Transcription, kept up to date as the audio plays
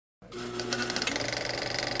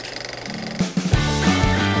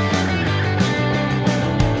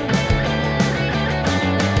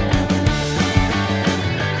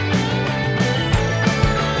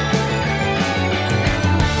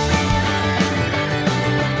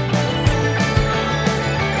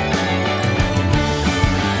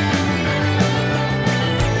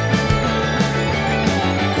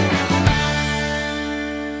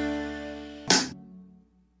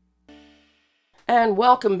and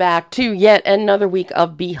welcome back to yet another week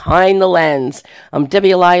of Behind the Lens. I'm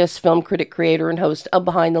Debbie Elias, film critic, creator, and host of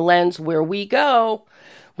Behind the Lens, where we go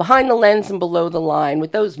behind the lens and below the line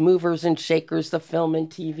with those movers and shakers, the film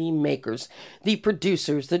and TV makers, the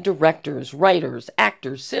producers, the directors, writers,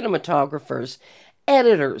 actors, cinematographers,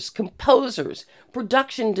 editors, composers,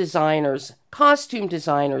 production designers, costume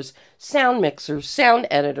designers, sound mixers, sound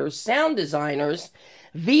editors, sound designers,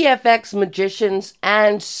 VFX magicians,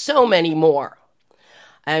 and so many more.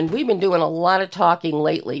 And we've been doing a lot of talking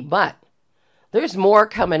lately, but there's more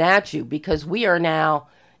coming at you because we are now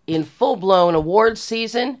in full-blown awards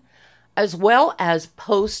season as well as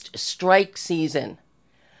post-strike season.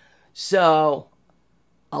 So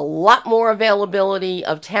a lot more availability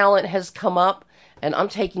of talent has come up, and I'm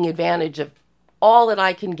taking advantage of all that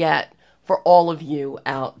I can get for all of you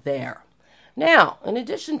out there. Now, in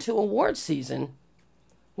addition to awards season,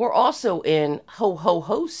 we're also in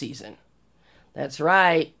ho-ho-ho season. That's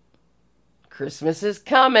right. Christmas is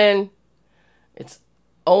coming. It's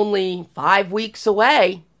only 5 weeks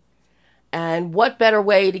away. And what better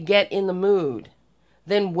way to get in the mood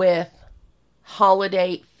than with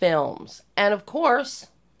holiday films? And of course,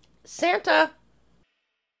 Santa.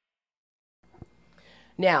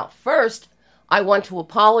 Now, first, I want to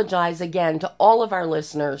apologize again to all of our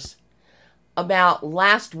listeners about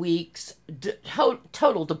last week's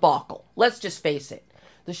total debacle. Let's just face it.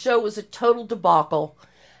 The show was a total debacle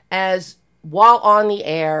as while on the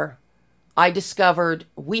air, I discovered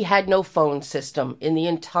we had no phone system in the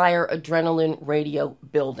entire Adrenaline Radio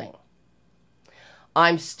building.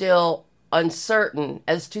 I'm still uncertain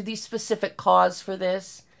as to the specific cause for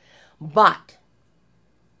this, but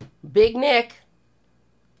Big Nick,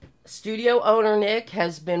 studio owner Nick,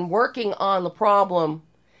 has been working on the problem.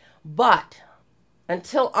 But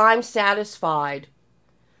until I'm satisfied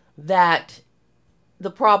that the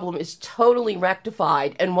problem is totally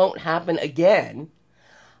rectified and won't happen again,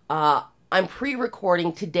 I'm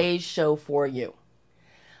pre-recording today's show for you.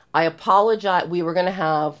 I apologize. We were going to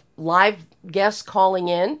have live guests calling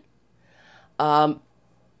in.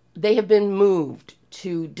 They have been moved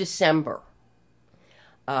to December.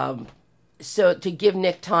 So to give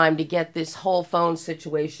Nick time to get this whole phone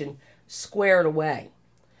situation squared away,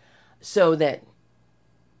 so that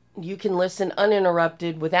you can listen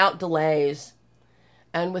uninterrupted, without delays,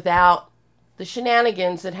 and without the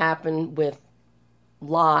shenanigans that happen with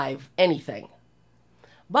live anything.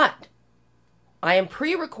 But I am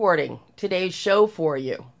pre-recording today's show for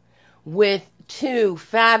you with two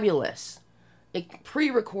fabulous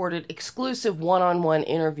pre-recorded exclusive one-on-one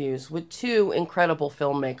interviews with two incredible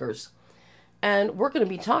filmmakers. And we're going to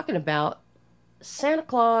be talking about Santa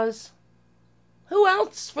Claus. Who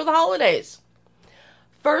else for the holidays?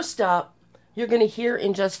 First up, you're going to hear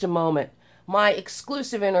in just a moment my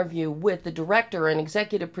exclusive interview with the director and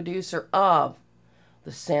executive producer of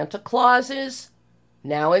The Santa Clauses,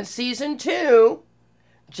 now in season 2,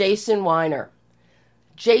 Jason Weiner.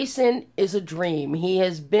 Jason is a dream. He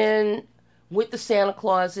has been with the Santa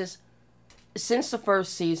Clauses since the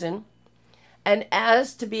first season, and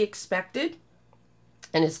as to be expected,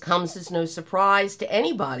 and as comes as no surprise to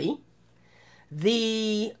anybody,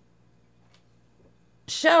 the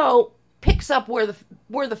show picks up where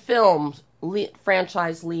the film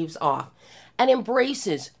franchise leaves off and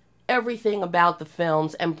embraces everything about the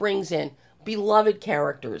films and brings in beloved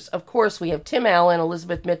characters. Of course, we have Tim Allen,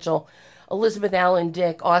 Elizabeth Mitchell, Elizabeth Allen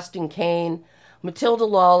Dick, Austin Kane, Matilda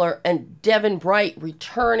Lawler, and Devin Bright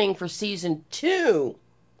returning for season 2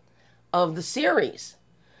 of the series.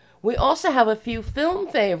 We also have a few film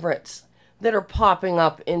favorites that are popping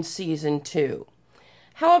up in season 2.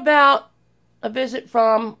 How about a visit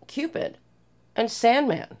from Cupid and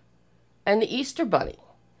Sandman and the Easter Bunny?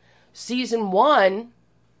 Season 1,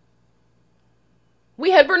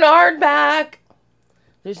 we had Bernard back.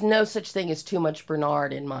 There's no such thing as too much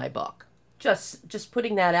Bernard in my book. Just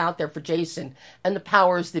putting that out there for Jason and the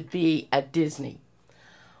powers that be at Disney.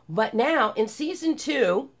 But now, in season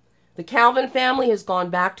 2, the Calvin family has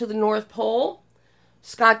gone back to the North Pole.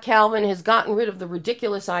 Scott Calvin has gotten rid of the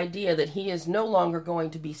ridiculous idea that he is no longer going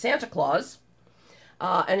to be Santa Claus,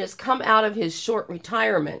 and has come out of his short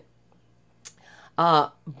retirement.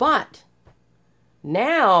 But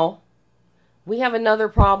now we have another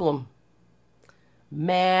problem.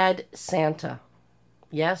 Mad Santa.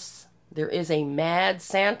 Yes, there is a Mad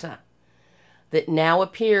Santa that now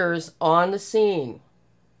appears on the scene.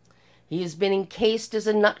 He has been encased as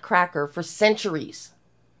a nutcracker for centuries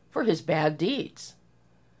for his bad deeds.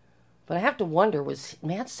 But I have to wonder, was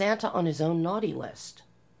Mad Santa on his own naughty list?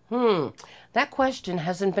 That question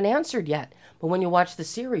hasn't been answered yet, but when you watch the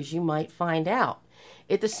series, you might find out.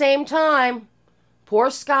 At the same time, Poor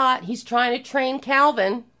Scott, he's trying to train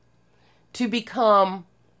Calvin to become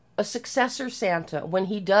a successor Santa when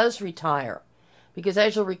he does retire. Because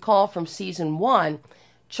as you'll recall from season 1,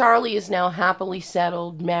 Charlie is now happily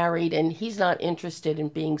settled, married, and he's not interested in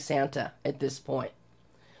being Santa at this point.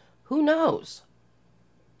 Who knows?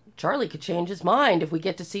 Charlie could change his mind if we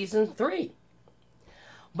get to season 3.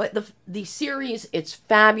 But the series, it's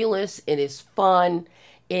fabulous. It is fun.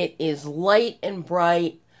 It is light and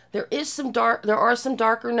bright. There are some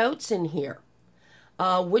darker notes in here,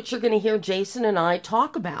 which you're going to hear Jason and I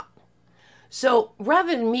talk about. So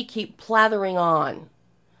rather than me keep plathering on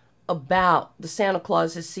about the Santa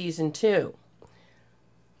Clauses season 2,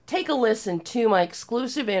 take a listen to my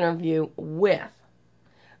exclusive interview with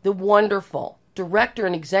the wonderful director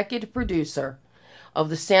and executive producer of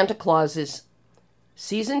the Santa Clauses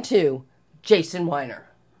season 2, Jason Weiner.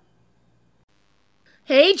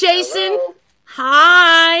 Hey, Jason. Hello.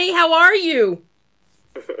 Hi. How are you?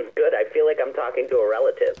 Good. I feel like I'm talking to a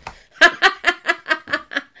relative.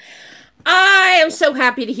 I am so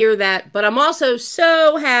happy to hear that, but I'm also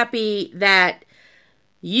so happy that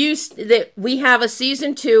we have a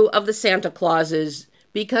season 2 of the Santa Clauses,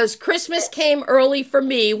 because Christmas came early for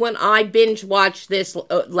me when I binge watched this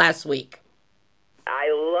last week. I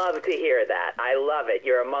love to hear that. I love it.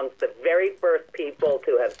 You're amongst the very first people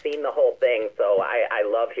to have seen the whole thing, so I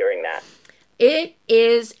love hearing that. It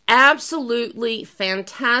is absolutely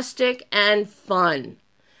fantastic and fun.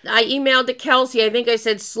 I emailed to Kelsey. I think I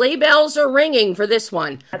said sleigh bells are ringing for this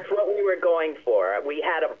one. That's what we were going for. We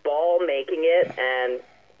had a ball making it, and,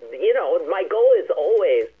 you know, my goal is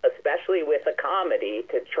always, especially with a comedy,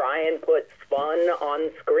 to try and put fun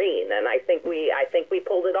on screen, and I think we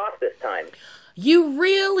pulled it off this time. You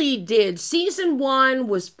really did. Season 1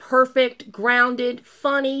 was perfect, grounded,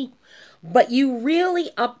 funny, but you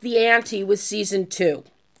really upped the ante with season 2.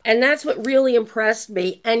 And that's what really impressed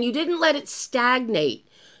me. And you didn't let it stagnate.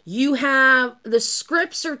 The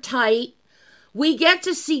scripts are tight. We get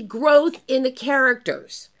to see growth in the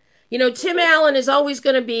characters. You know, Tim Allen is always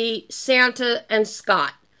going to be Santa and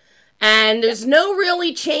Scott. And there's no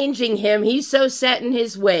really changing him. He's so set in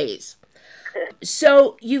his ways.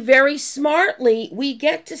 So you very smartly, we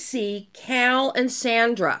get to see Cal and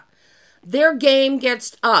Sandra. Their game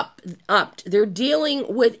gets upped. They're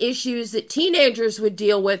dealing with issues that teenagers would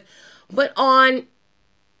deal with, but on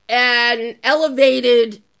an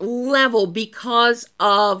elevated level because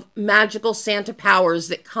of magical Santa powers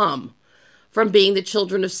that come from being the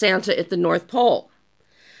children of Santa at the North Pole.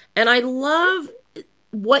 And I love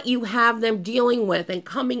what you have them dealing with and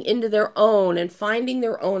coming into their own and finding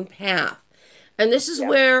their own path. And this is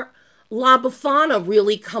where La Befana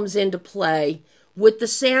really comes into play with the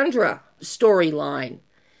Sandra storyline.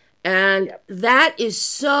 And that is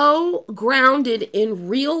so grounded in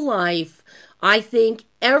real life. I think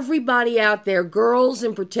everybody out there, girls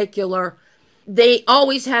in particular, they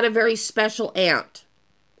always had a very special aunt.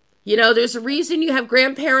 You know, there's a reason you have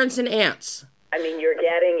grandparents and aunts. I mean, you're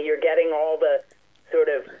getting all the sort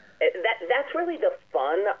of that's really the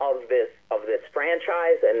fun of this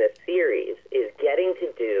franchise and this series, is getting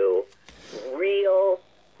to do real,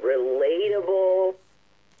 relatable,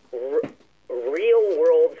 real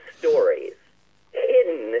world stories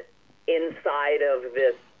hidden inside of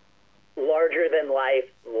this larger than life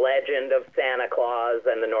legend of Santa Claus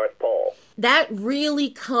and the North Pole. That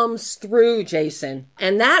really comes through, Jason.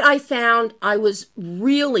 And that I found, I was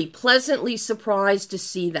really pleasantly surprised to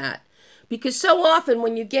see that. Because so often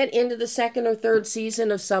when you get into the second or third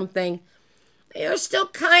season of something, you're still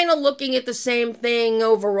kind of looking at the same thing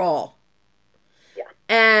overall. Yeah.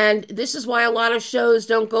 And this is why a lot of shows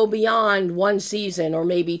don't go beyond one season or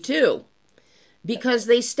maybe 2. Because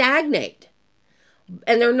they stagnate.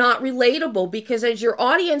 And they're not relatable, because as your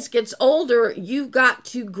audience gets older, you've got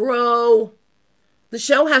to grow. The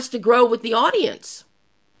show has to grow with the audience.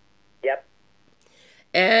 Yep.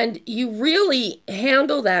 And you really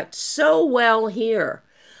handle that so well here.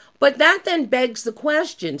 But that then begs the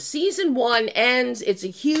question. Season 1 ends. It's a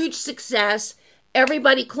huge success.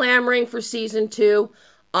 Everybody clamoring for season 2.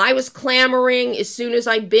 I was clamoring as soon as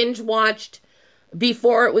I binge watched.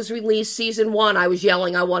 Before it was released, season 1, I was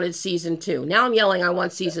yelling I wanted season 2. Now I'm yelling I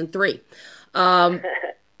want season 3. How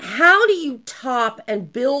do you top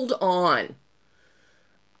and build on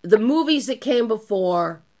the movies that came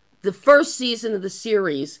before, the first season of the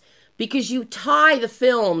series, because you tie the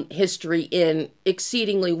film history in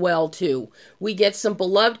exceedingly well, too. We get some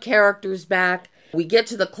beloved characters back. We get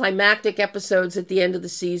to the climactic episodes at the end of the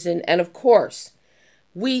season. And, of course,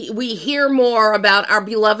 we hear more about our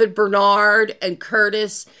beloved Bernard and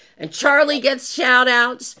Curtis, and Charlie gets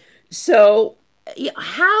shout-outs. So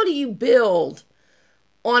how do you build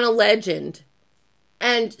on a legend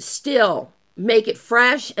and still make it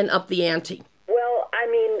fresh and up the ante? Well, I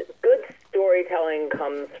mean, good storytelling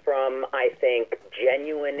comes from, I think,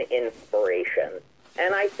 genuine inspiration.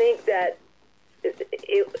 And I think that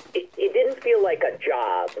it didn't feel like a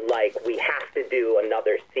job, like we have to do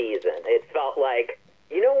another season. It felt like,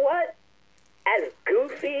 you know what? As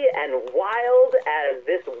goofy and wild as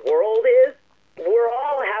this world is, we're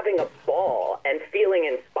all having a ball and feeling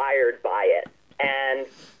inspired by it. And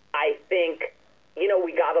I think, you know,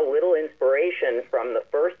 we got a little inspiration from the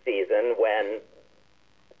first season when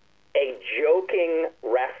a joking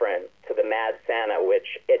reference to the Mad Santa,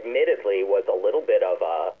 which admittedly was a little bit of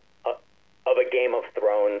a Game of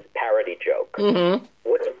Thrones parody joke,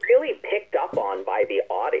 was really picked up on by the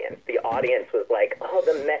audience. The audience was like, oh,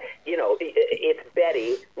 it's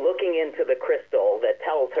Betty looking into the crystal that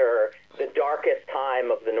tells her the darkest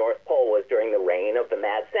time of the North Pole was during the reign of the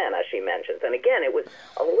Mad Santa, she mentions. And again, it was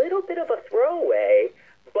a little bit of a throwaway,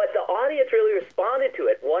 but the audience really responded to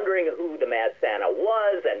it, wondering who the Mad Santa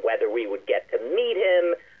was and whether we would get to meet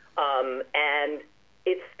him. And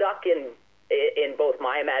it stuck in both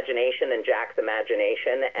my imagination and Jack's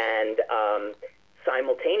imagination. And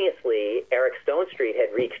simultaneously, Eric Stonestreet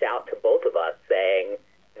had reached out to both of us saying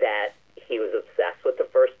that he was obsessed with the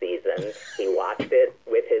first season. He watched it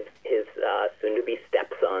with his soon-to-be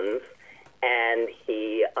stepsons. And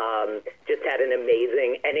he just had an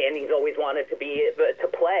amazing, and he's always wanted to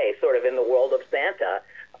play sort of in the world of Santa.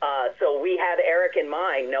 So we had Eric in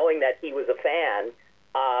mind, knowing that he was a fan,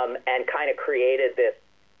 and kind of created this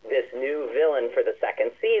new villain for the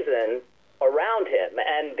second season around him.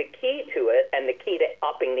 And the key to it, and the key to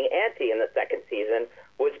upping the ante in the second season,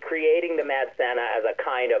 was creating the Mad Santa as a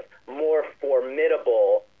kind of more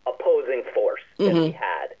formidable opposing force than we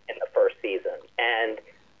had in the first season. And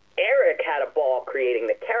Eric had a ball creating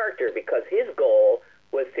the character because his goal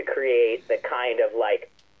was to create the kind of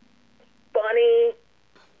like funny,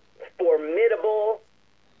 formidable,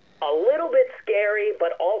 a little bit scary,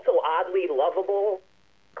 but also oddly lovable,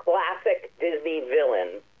 classic Disney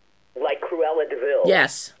villain like Cruella de Vil.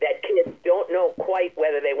 Yes. That kids don't know quite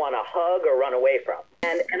whether they want to hug or run away from.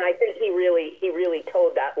 And I think he really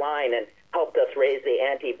towed that line and helped us raise the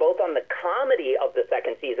ante, both on the comedy of the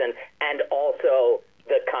second season and also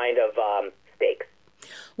the kind of stakes.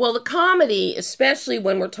 Well, the comedy, especially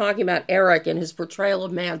when we're talking about Eric and his portrayal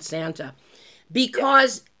of Mad Santa,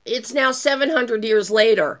 because it's now 700 years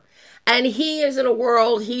later, and he is in a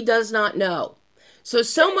world he does not know.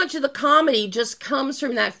 So much of the comedy just comes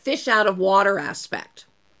from that fish out of water aspect.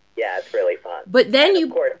 Yeah, it's really fun. But then and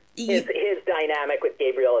of course, his dynamic with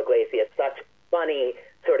Gabriel Iglesias, such funny,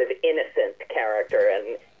 sort of innocent character,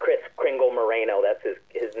 and Chris Kringle Moreno, that's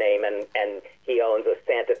his name, and he owns a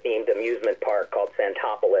Santa-themed amusement park called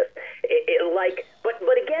Santopolis.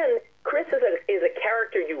 But again, Chris is a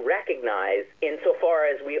character you recognize insofar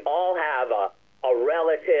as we all have a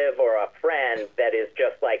relative or a friend that is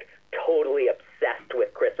just like totally obsessed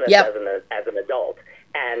with Christmas as an adult,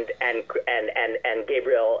 and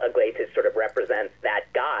Gabriel Iglesias sort of represents that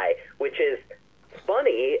guy, which is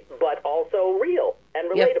funny but also real and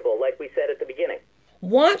relatable, like we said at the beginning.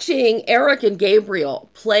 Watching Eric and Gabriel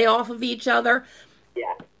play off of each other,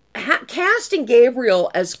 casting Gabriel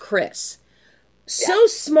as Chris, so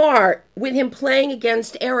smart with him playing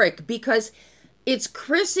against Eric, because it's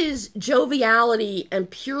Chris's joviality and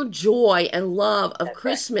pure joy and love of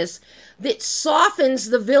Christmas that softens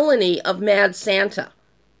the villainy of Mad Santa.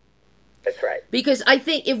 That's right. Because I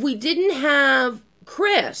think if we didn't have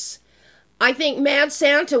Chris, I think Mad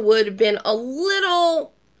Santa would have been a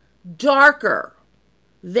little darker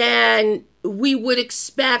than we would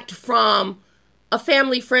expect from a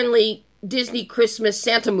family-friendly Disney Christmas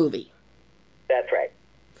Santa movie. That's right.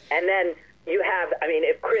 And then you have, I mean,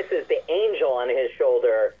 if Chris is the angel on his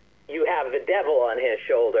shoulder, you have the devil on his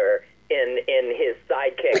shoulder in his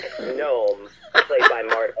sidekick, Gnome, played by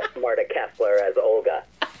Marta Kessler as Olga.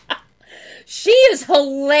 She is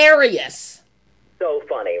hilarious. So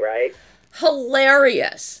funny, right?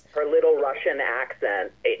 Hilarious. Her little Russian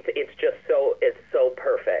accent, it's just so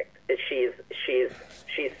perfect. She's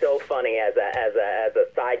so funny as a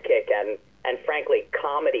sidekick and frankly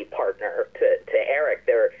comedy partner to Eric.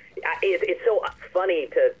 It's so funny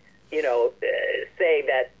to say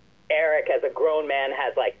that Eric as a grown man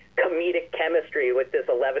has like comedic chemistry with this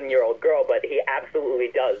 11-year-old girl, but he absolutely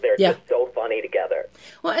does. They're just so funny together.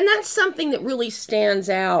 Well, and that's something that really stands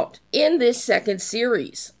out in this second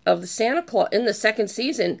series of the Santa Claus, in the second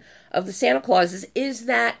season of the Santa Clauses, is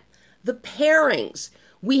that the pairings.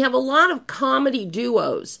 We have a lot of comedy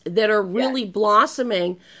duos that are really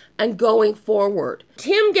blossoming and going forward.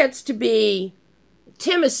 Tim gets to be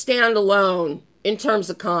Tim is standalone in terms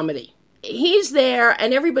of comedy. He's there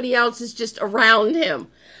and everybody else is just around him.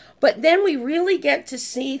 But then we really get to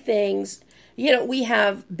see things. You know, we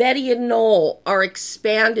have Betty and Noel are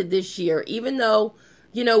expanded this year, even though,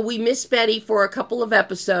 you know, we miss Betty for a couple of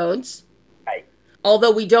episodes. Right.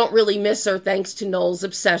 Although we don't really miss her thanks to Noel's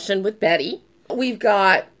obsession with Betty. We've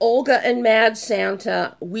got Olga and Mad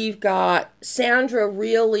Santa. We've got Sandra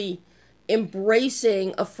really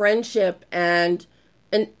embracing a friendship and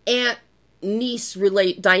an aunt-niece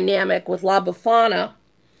dynamic with La Befana.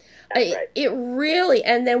 Right. It really,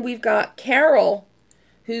 and then we've got Carol,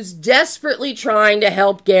 who's desperately trying to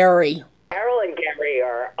help Gary. Carol and Gary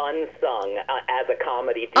are unsung as a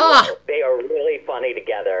comedy duo. They are really funny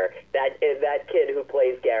together. That kid who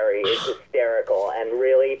plays Gary is hysterical and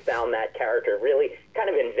really found that character, really kind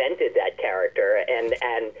of invented that character.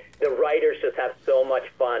 And the writers just have so much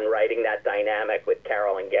fun writing that dynamic with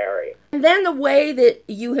Carol and Gary. And then the way that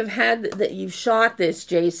you've shot this,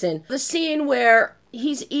 Jason, the scene where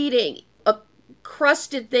he's eating a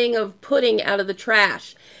crusted thing of pudding out of the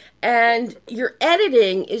trash. And your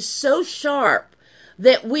editing is so sharp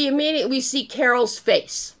that we immediately see Carol's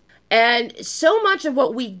face. And so much of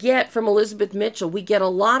what we get from Elizabeth Mitchell, we get a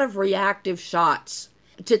lot of reactive shots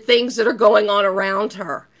to things that are going on around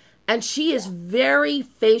her. And she is very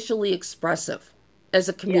facially expressive as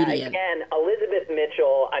a comedian. Yeah, again, Elizabeth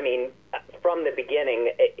Mitchell, I mean, from the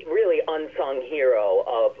beginning, really unsung hero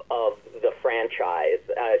of the franchise.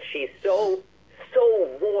 She's so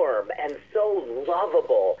warm and so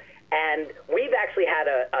lovable. And we've actually had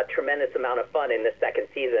a tremendous amount of fun in the second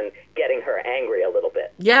season getting her angry a little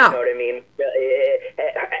bit. Yeah. You know what I mean?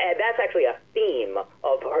 And that's actually a theme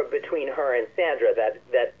of her between her and Sandra,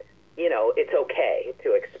 that you know, it's okay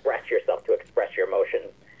to express yourself, to express your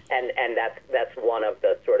emotions. And that's one of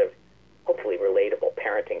the sort of hopefully relatable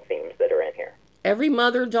parenting themes that are in here. Every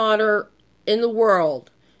mother-daughter in the world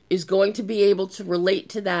is going to be able to relate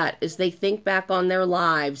to that as they think back on their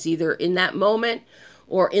lives, either in that moment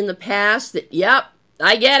or in the past, that, yep,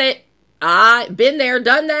 I get it. I've been there,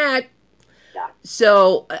 done that. Yeah.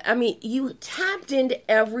 So, I mean, you tapped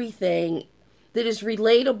into everything that is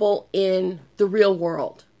relatable in the real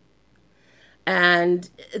world. And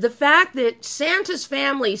the fact that Santa's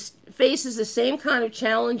family faces the same kind of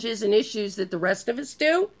challenges and issues that the rest of us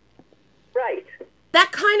do. Right.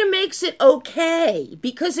 That kind of makes it okay,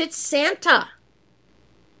 because it's Santa.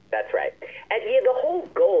 That's right. And yeah, the whole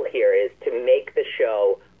goal here is to make the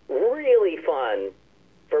show really fun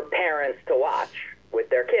for parents to watch with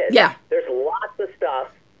their kids. Yeah. There's lots of stuff,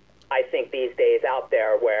 I think, these days out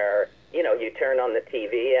there where, you know, you turn on the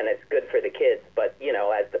TV and it's good for the kids, but, you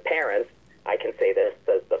know, as the parents, I can say this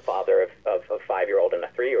as the father of a 5-year-old and a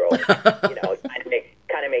 3-year-old, you know, it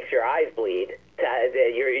kind of makes your eyes bleed.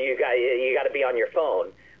 You got to be on your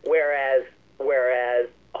phone. Whereas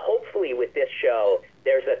hopefully with this show,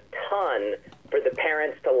 there's a ton for the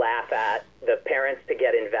parents to laugh at, the parents to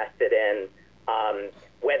get invested in,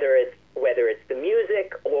 whether it's the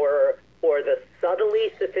music or the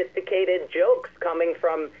subtly sophisticated jokes coming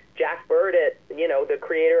from Jack Burditt, you know, the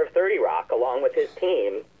creator of 30 Rock, along with his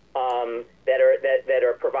team, that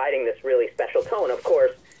are providing this really special tone. Of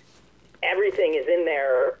course, everything is in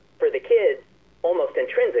there for the kids almost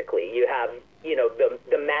intrinsically. You have, you know,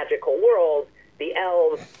 the magical world, the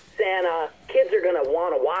elves, Santa. Kids are going to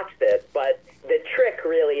want to watch this, but the trick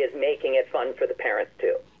really is making it fun for the parents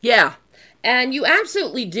too. Yeah, and you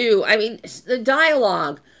absolutely do. I mean, the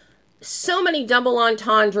dialogue, so many double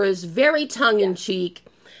entendres, very tongue-in-cheek,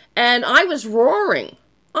 and I was roaring.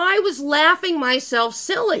 I was laughing myself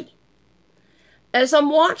silly as I'm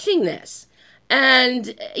watching this.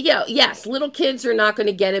 And, you know, yes, little kids are not going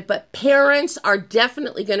to get it, but parents are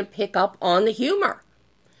definitely going to pick up on the humor.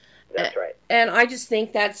 That's right. And I just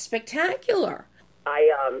think that's spectacular.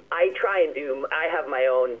 I try and do. I have my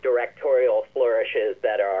own directorial flourishes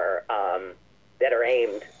that are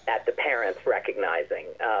aimed at the parents recognizing.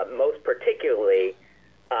 Most particularly,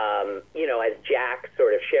 you know, as Jack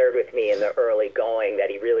sort of shared with me in the early going that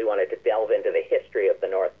he really wanted to delve into the history of the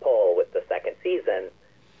North Pole with the second season.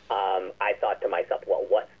 I thought to myself, well,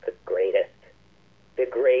 what's the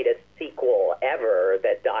greatest sequel ever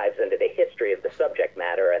that dives into the history of the subject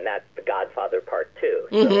matter, and that's The Godfather Part 2.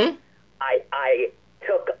 Mm-hmm. So I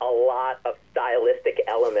took a lot of stylistic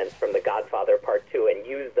elements from The Godfather Part 2 and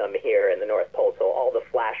used them here in the North Pole. So all the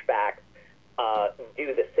flashbacks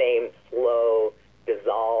do the same slow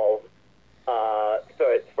dissolve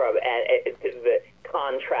from the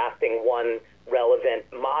contrasting one relevant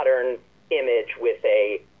modern image with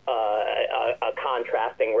a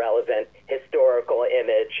contrasting relevant historical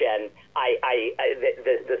image, and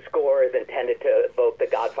the score is intended to evoke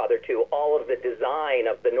of the design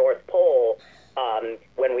of the North Pole,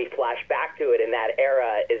 when we flash back to it in that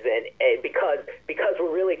era, because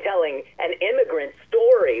we're really telling an immigrant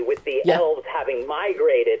story with the elves having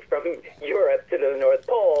migrated from Europe to the North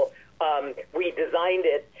Pole. We designed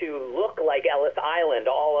it to look like Ellis Island,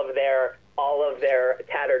 all of their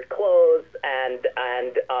tattered clothes and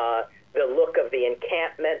the look of the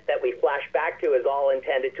encampment that we flash back to is all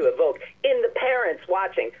intended to evoke in the parents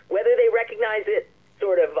watching, whether they recognize it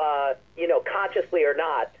sort of consciously or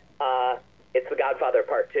not. It's The Godfather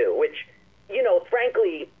Part 2, which,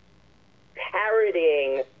 frankly,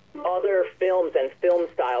 parodying other films and film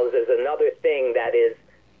styles is another thing that is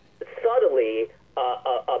subtly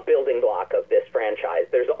a building block of this franchise.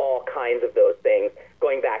 There's all kinds of those things,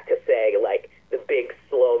 going back to, say, like the big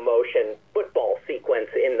slow motion football sequence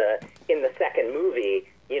in the second movie.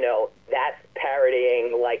 That's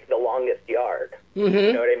parodying like The Longest Yard. Mm-hmm.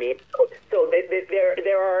 You know what I mean? So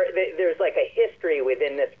there's like a history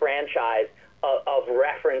within this franchise of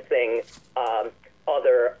referencing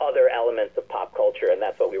other elements of pop culture, and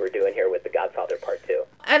that's what we were doing here with The Godfather Part 2.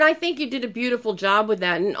 And I think you did a beautiful job with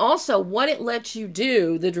that. And also, what it lets you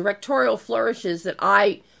do, the directorial flourishes that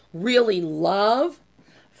I really love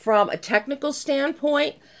from a technical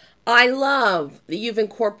standpoint, I love that you've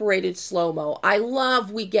incorporated slow-mo. I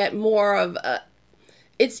love we get more of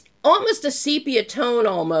it's almost a sepia tone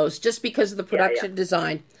almost, just because of the production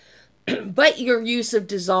design. But your use of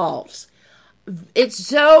dissolves. It's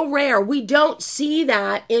so rare. We don't see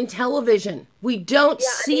that in television. We don't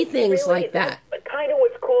see things really, like that. Kind of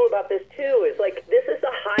what's cool about this, too, is like this is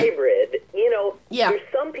a hybrid. There's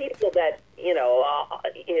some people that,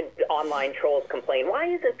 online trolls complain, why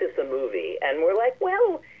isn't this a movie? And we're like,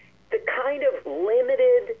 well, the kind of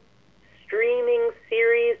limited streaming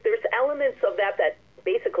series, there's elements of that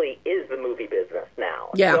basically is the movie business now.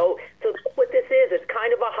 Yeah. So what this is, it's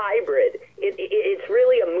kind of a hybrid. It's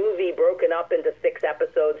really a movie broken up into 6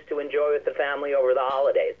 episodes to enjoy with the family over the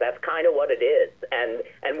holidays. That's kind of what it is.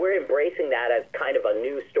 And we're embracing that as kind of a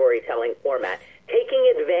new storytelling format.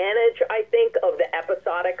 Taking advantage, I think, of the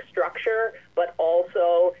episodic structure, but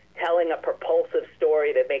also telling a propulsive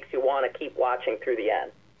story that makes you want to keep watching through the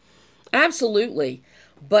end. Absolutely.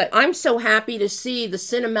 But I'm so happy to see the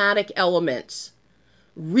cinematic elements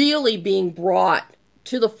really being brought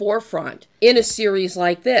to the forefront in a series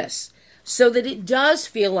like this, so that it does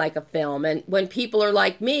feel like a film. And when people are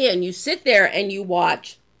like me and you sit there and you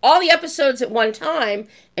watch all the episodes at one time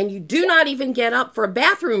and you do not even get up for a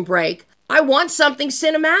bathroom break, I want something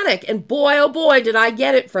cinematic. And boy, oh boy, did I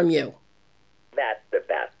get it from you. That's the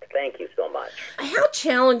best. Thank you so much. How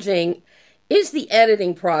challenging is the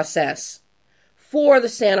editing process for the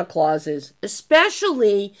Santa Clauses,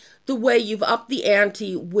 especially the way you've upped the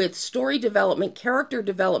ante with story development, character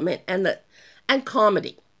development, and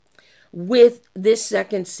comedy with this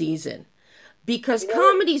second season? Because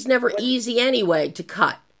comedy's never easy anyway to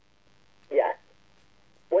cut. Yeah.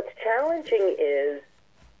 What's challenging is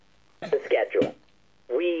the schedule.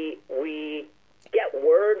 We get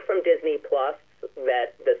word from Disney Plus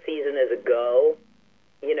that the season is a go,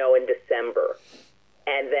 in December.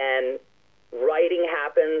 And then writing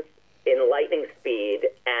happens in lightning speed,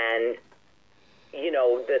 and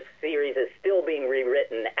the series is still being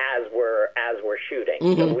rewritten as we're shooting.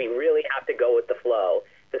 Mm-hmm. So we really have to go with the flow.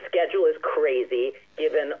 The schedule is crazy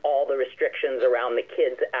given all the restrictions around the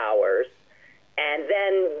kids' hours. And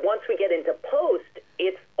then once we get into post,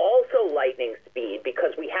 it's also lightning speed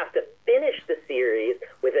because we have to finish the series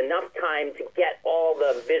with enough time to get all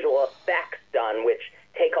the visual effects done, which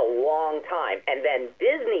take a long time. And then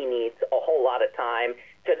Disney needs a whole lot of time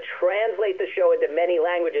to translate the show into many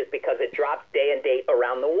languages because it drops day and date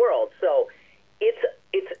around the world. So it's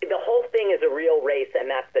the whole thing is a real race, and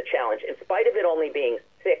that's the challenge. In spite of it only being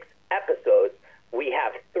 6 episodes, we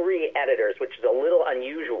have 3 editors, which is a little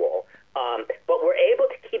unusual. But we're able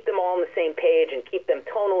to keep them all on the same page and keep them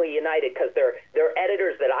tonally united because they're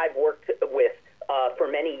editors that I've worked with for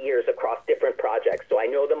many years across different projects. So I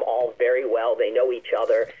know them all very well. They know each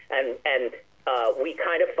other, and we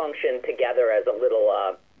kind of function together as a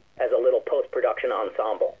little post-production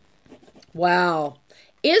ensemble. Wow.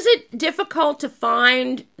 Is it difficult to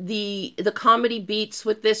find the comedy beats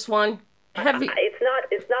with this one?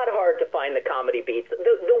 It's not hard to find the comedy beats.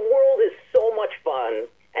 The world is so much fun,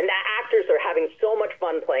 and the actors are having so much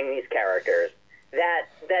fun playing these characters that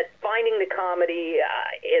finding the comedy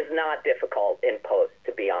is not difficult in post.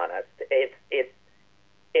 To be honest, it's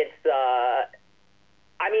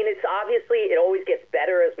obviously it always gets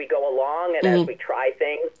better as we go along and as we try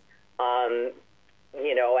things, and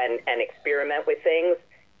experiment with things.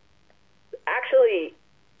 Actually,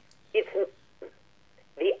 it's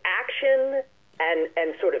the action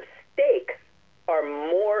and sort of stakes are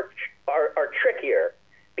are trickier,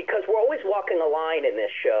 because we're always walking a line in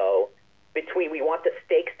this show between, we want the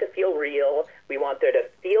stakes to feel real, we want there to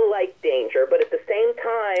feel like danger, but at the same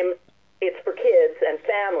time, it's for kids and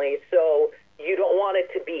families, so you don't want it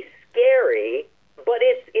to be scary, but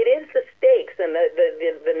it is the stakes and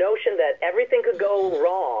the notion that everything could go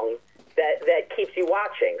wrong that keeps you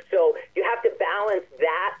watching. So you have to balance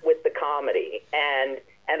that with the comedy, and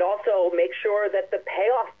also make sure that the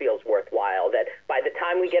payoff feels worthwhile, that by the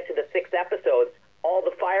time we get to the 6 episodes, all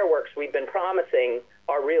the fireworks we've been promising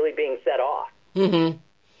are really being set off. Mm-hmm.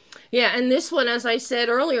 Yeah, and this one, as I said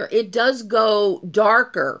earlier, it does go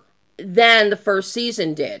darker than the first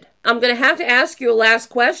season did. I'm going to have to ask you a last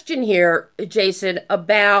question here, Jason,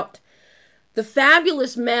 about the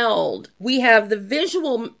fabulous meld. We have the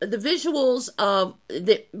visuals of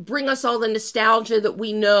that bring us all the nostalgia that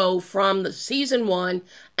we know from the season 1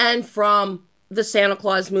 and from the Santa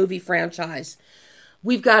Claus movie franchise.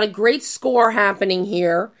 We've got a great score happening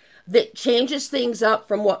here that changes things up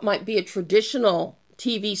from what might be a traditional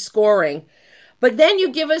TV scoring. But then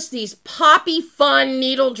you give us these poppy, fun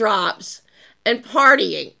needle drops and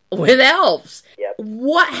partying with elves. Yep.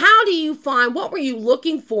 How do you find, what were you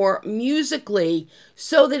looking for musically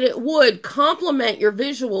so that it would complement your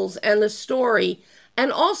visuals and the story,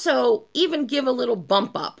 and also even give a little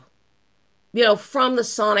bump up, from the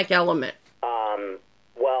sonic element?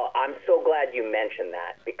 Well, I'm so glad you mentioned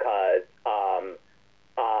that, because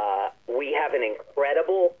we have an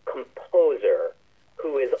incredible composer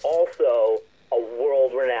who is also a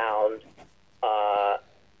world-renowned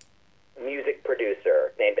music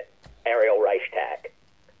producer named Ariel Reichtag,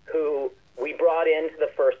 who we brought into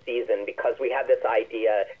the first season because we had this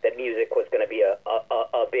idea that music was going to be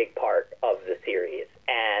a big part of the series.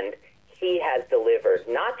 And he has delivered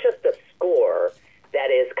not just a score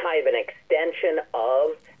that is kind of an extension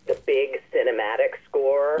of the big cinematic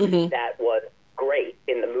score that was great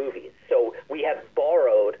in the movies. So we have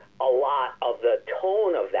borrowed a lot of the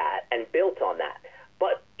tone of that and built on that.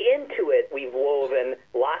 But into it, we've woven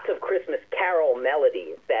lots of Christmas carol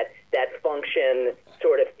melodies that function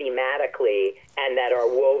sort of thematically and that are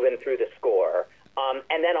woven through the score.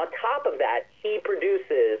 And then on top of that, he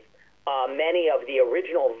produces many of the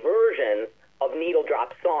original versions of needle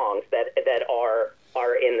drop songs that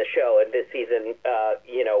are in the show. And this season,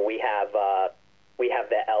 we have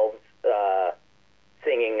the elves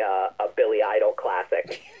singing a Billy Idol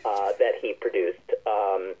classic that he produced.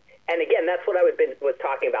 And again, that's what I was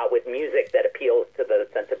talking about with music that appeals to the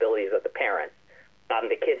sensibilities of the parents.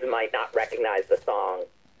 The kids might not recognize the song,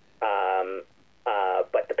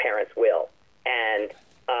 but the parents will. And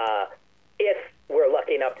if we're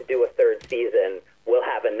lucky enough to do a 3rd season, we'll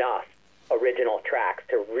have enough original tracks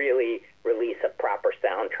to really release a proper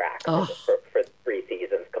soundtrack for 3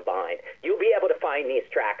 seasons combined. You'll be able to find these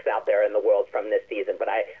tracks out there in the world from this season, but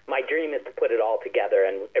my dream is to put it all together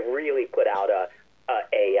and really put out a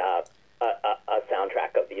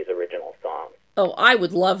soundtrack of these original songs. Oh, I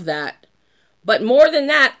would love that. But more than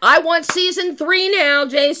that, I want season 3 now,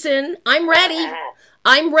 Jason. I'm ready.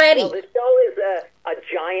 I'm ready. Well, the show is a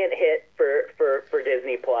giant hit for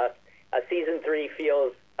Disney Plus. Season 3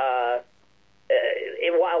 feels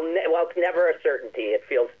while it's never a certainty, it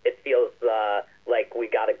feels like we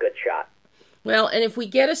got a good shot. Well, and if we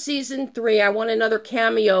get a season 3, I want another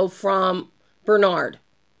cameo from Bernard.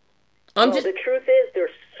 The truth is,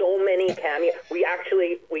 there's so many cameos. We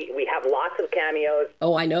have lots of cameos.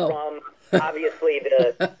 Oh, I know. From obviously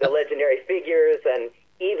the legendary figures, and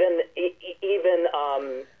even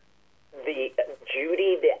the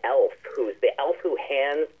Judy the elf, who's the elf who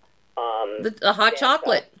hands the hot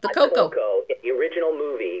chocolate, the cocoa. In the original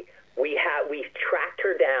movie, we've tracked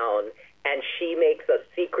her down, and she makes a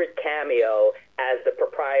secret cameo as the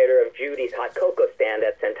proprietor of Judy's hot cocoa stand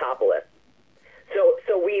at Centopolis.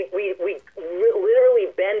 So we literally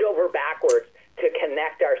bend over backwards to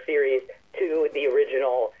connect our series to the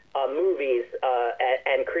original movies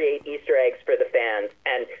and create Easter eggs for the fans.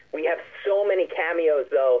 And we have so many cameos,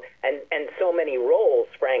 though, and so many roles,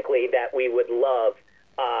 frankly, that we would love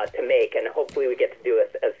to make. And hopefully we get to do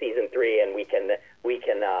a season 3, and we can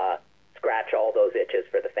scratch all those itches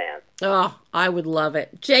for the fans. Oh, I would love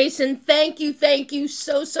it. Jason, thank you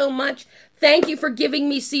so much. Thank you for giving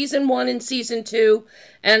me season 1 and season 2,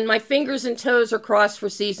 and my fingers and toes are crossed for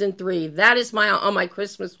season 3. That is on my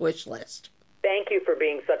Christmas wish list. Thank you for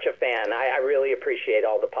being such a fan. I really appreciate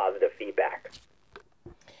all the positive feedback.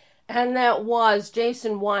 And that was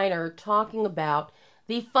Jason Weiner talking about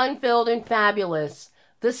the fun-filled and fabulous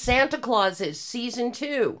The Santa Clauses season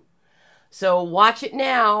 2. So watch it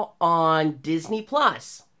now on Disney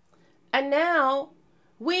Plus. And now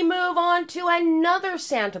we move on to another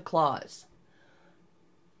Santa Claus.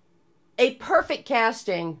 A perfect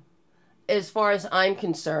casting, as far as I'm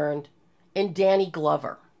concerned, in Danny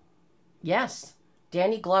Glover. Yes,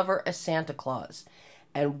 Danny Glover as Santa Claus.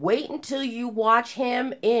 And wait until you watch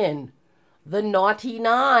him in The Naughty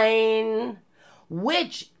Nine,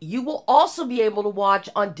 which you will also be able to watch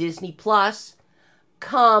on Disney Plus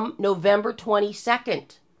come November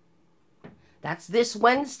 22nd. That's this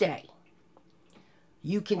Wednesday.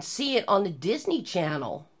 You can see it on the Disney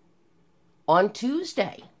Channel on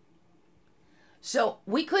Tuesday. So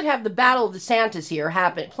we could have the Battle of the Santas here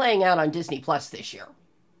playing out on Disney Plus this year.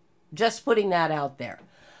 Just putting that out there.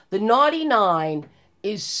 The Naughty Nine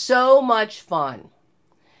is so much fun.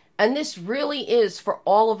 And this really is for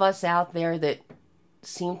all of us out there that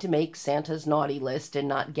seem to make Santa's naughty list and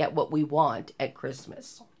not get what we want at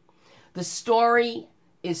Christmas. The story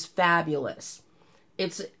is fabulous.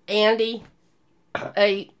 It's Andy,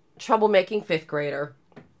 a troublemaking fifth grader,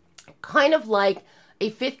 kind of like a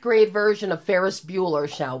fifth grade version of Ferris Bueller,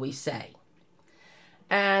 shall we say.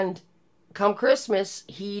 And come Christmas,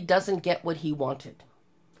 he doesn't get what he wanted.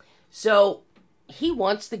 So he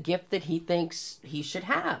wants the gift that he thinks he should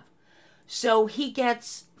have. So he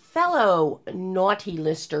gets fellow naughty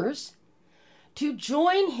listers to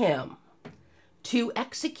join him to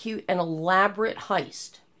execute an elaborate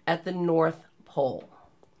heist at the North Pole.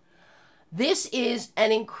 This is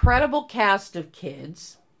an incredible cast of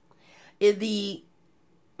kids. The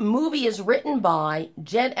movie is written by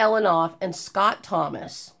Jed Elinoff and Scott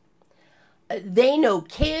Thomas. They know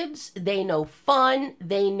kids, they know fun,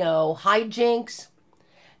 they know hijinks,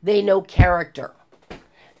 they know character.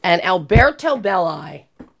 And Alberto Belli,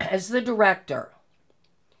 as the director,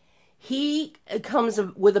 he comes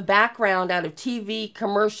with a background out of TV,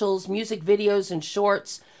 commercials, music videos, and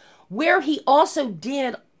shorts, where he also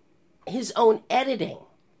did his own editing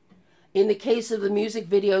in the case of the music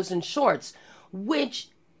videos and shorts, which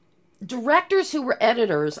directors who were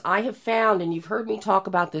editors, I have found, and you've heard me talk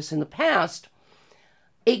about this in the past,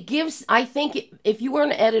 it gives, I think, if you were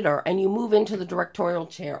an editor and you move into the directorial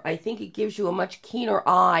chair, I think it gives you a much keener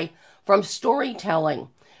eye from storytelling,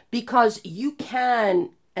 because you can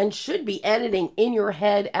and should be editing in your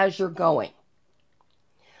head as you're going.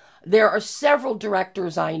 There are several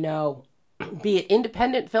directors I know, be it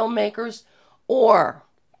independent filmmakers or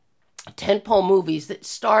tentpole movies, that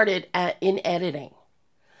started in editing.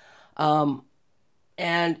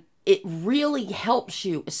 And it really helps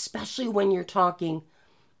you, especially when you're talking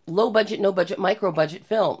low budget, no budget, micro budget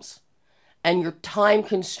films, and you're time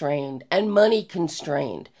constrained and money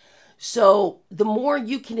constrained. So the more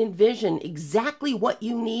you can envision exactly what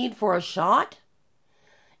you need for a shot,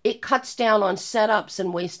 it cuts down on setups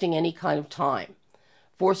and wasting any kind of time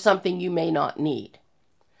for something you may not need.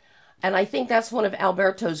 And I think that's one of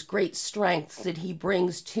Alberto's great strengths that he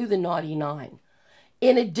brings to the Naughty Nine.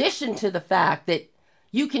 In addition to the fact that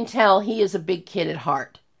you can tell he is a big kid at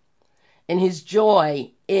heart and his joy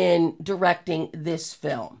in directing this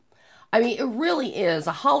film. I mean, it really is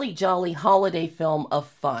a holly jolly holiday film of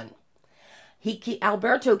fun.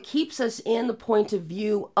 Alberto keeps us in the point of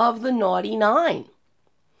view of the Naughty Nine.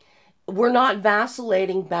 We're not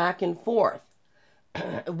vacillating back and forth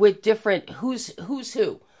with different who's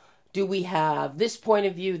who. Do we have this point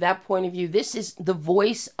of view, that point of view? This is the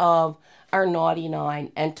voice of our Naughty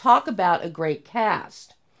Nine. And talk about a great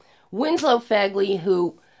cast. Winslow Fegley,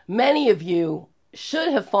 who many of you should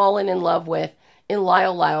have fallen in love with in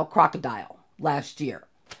Lyle Lyle Crocodile last year.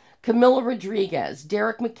 Camilla Rodriguez,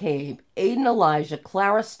 Derek McCabe, Aidan Elijah,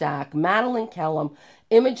 Clara Stack, Madeline Kellum,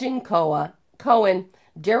 Imogen Cohen,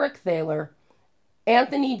 Derek Thaler,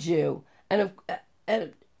 Anthony Jew, and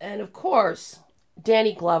of course,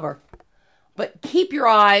 Danny Glover. But keep your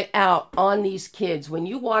eye out on these kids. When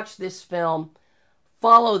you watch this film,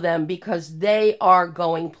 follow them, because they are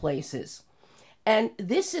going places. And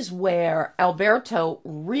this is where Alberto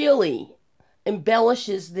really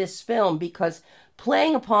embellishes this film, because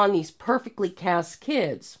playing upon these perfectly cast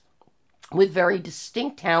kids with very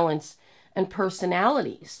distinct talents and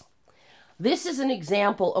personalities. This is an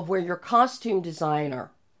example of where your costume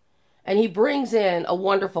designer, and he brings in a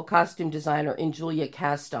wonderful costume designer in Julia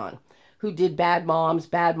Caston, who did Bad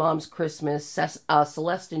Moms Christmas,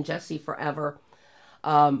 Celeste and Jesse Forever.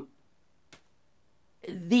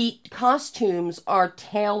 The costumes are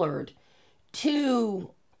tailored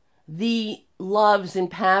to the loves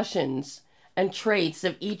and passions and traits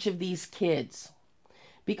of each of these kids.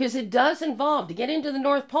 Because it does involve, to get into the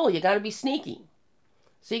North Pole, you got to be sneaky.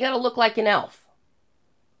 So you got to look like an elf.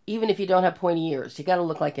 Even if you don't have pointy ears, you got to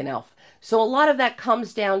look like an elf. So a lot of that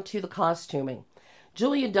comes down to the costuming.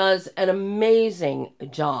 Julia does an amazing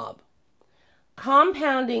job.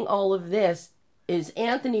 Compounding all of this is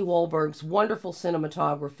Anthony Wahlberg's wonderful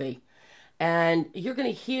cinematography. And you're going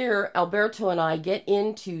to hear Alberto and I get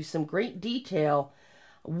into some great detail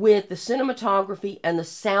with the cinematography and the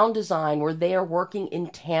sound design where they are working in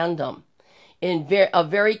tandem in a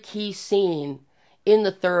very key scene in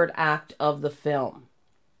the third act of the film.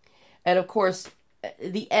 And of course,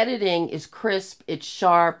 the editing is crisp, it's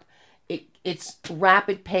sharp, it's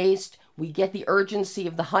rapid paced. We get the urgency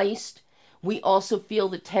of the heist. We also feel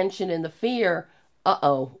the tension and the fear.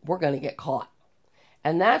 We're going to get caught.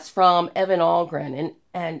 And that's from Evan Algren.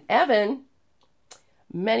 And Evan,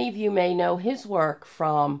 many of you may know his work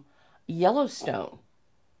from Yellowstone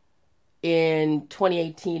in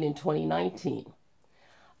 2018 and 2019.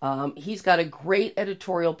 He's got a great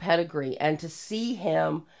editorial pedigree, and to see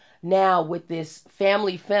him now with this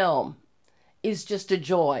family film is just a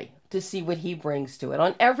joy to see what he brings to it.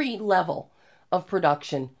 On every level of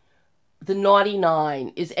production, the Naughty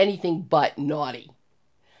Nine is anything but naughty.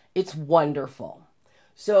 It's wonderful.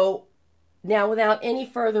 So now, without any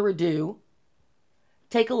further ado,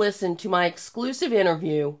 take a listen to my exclusive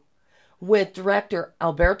interview with director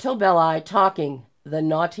Alberto Belli talking The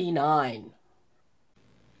Naughty Nine.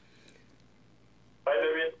 Hi,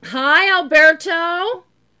 David. Hi, Alberto.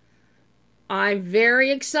 I'm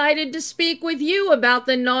very excited to speak with you about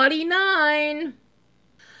The Naughty Nine.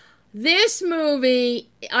 This movie,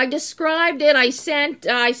 I described it. I sent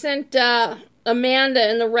Amanda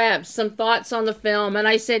and the reps some thoughts on the film, and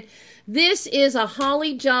I said, this is a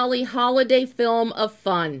holly jolly holiday film of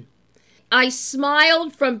fun. I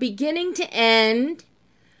smiled from beginning to end.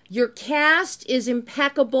 Your cast is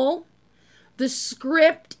impeccable. The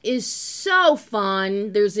script is so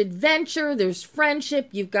fun. There's adventure, there's friendship,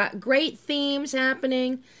 you've got great themes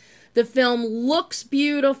happening. The film looks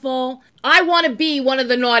beautiful. I want to be one of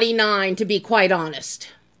the Naughty Nine, to be quite honest.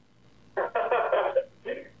 Thank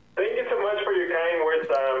you so much for your kind words.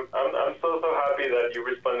 I'm so happy that you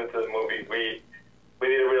responded to the movie. We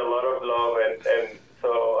did it with a lot of love, and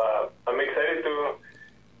so I'm excited to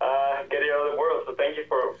get it out of the world. So thank you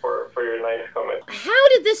for your nice comment. How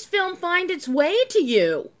did this film find its way to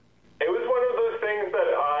you? It was one of those things that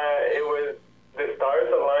it was the stars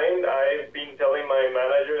aligned. I've been telling my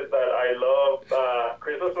managers that I love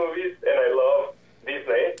Christmas movies and I love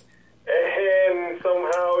Disney. And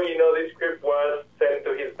somehow, this script was sent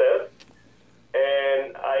to his desk.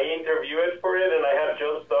 And I interviewed for it, and I had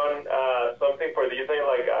just done something for Disney,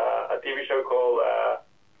 like a TV show called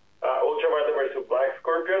Ultraviolet vs. Black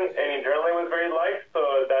Scorpion, and internally was very liked,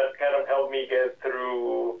 so that kind of helped me get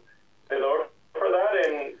through the door for that.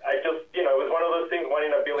 And I just, it was one of those things, one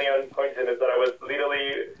in a billion coincidence, that I was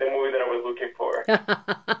literally the movie that I was looking for.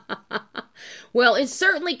 Well, it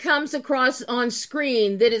certainly comes across on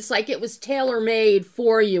screen that it's like it was tailor-made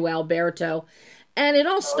for you, Alberto. And it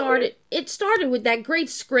all started, with that great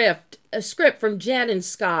script from Jed and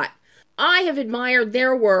Scott. I have admired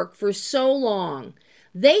their work for so long.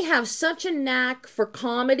 They have such a knack for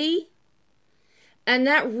comedy, and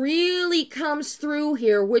that really comes through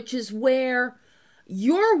here, which is where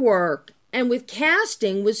your work and with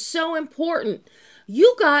casting was so important.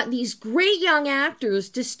 You got these great young actors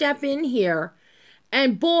to step in here,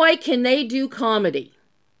 and boy, can they do comedy.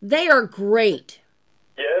 They are great.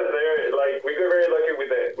 Yes, we got very lucky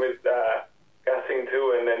with casting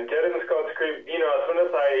too, and then Jed and Scott's script. As soon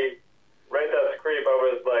as I read that script, I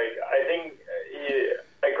was like, I think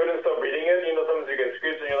I couldn't stop reading it. Sometimes you get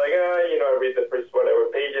scripts and you're like, I read the first whatever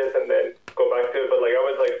pages and then go back to it. But I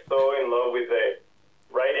was so in love with the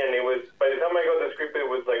writing, and it was, by the time I got the script, it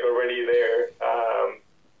was already there.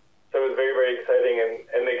 So it was very, very exciting,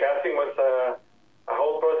 and the casting was a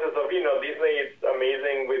whole process of, Disney is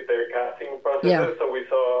amazing with their casting processes. Yeah. So we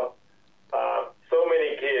saw so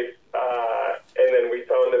many kids, and then we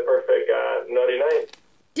found the perfect Naughty Nine.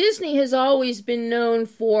 Disney has always been known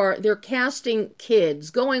for their casting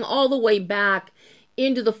kids, going all the way back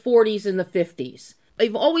into the 40s and the 50s.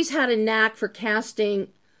 They've always had a knack for casting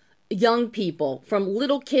young people, from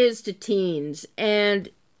little kids to teens, and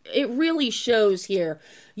it really shows here.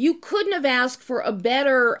 You couldn't have asked for a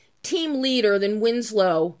better team leader than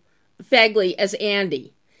Winslow Fegley as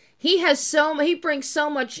Andy. He brings so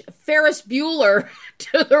much Ferris Bueller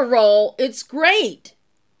to the role. It's great.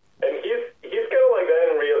 And he's kind of like that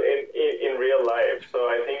in real life, so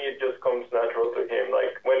I think it just comes natural to him.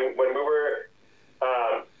 When we were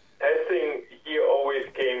testing, he always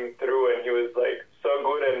came through, and he was so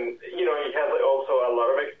good, and he has also a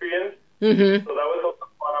lot of experience. Mm-hmm. So that was also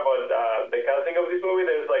fun about the casting of this movie.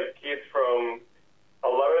 There's kids from a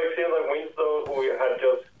lot of experience, like Winslow, who had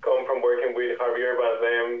just come from working with Javier of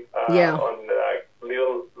them Yeah. on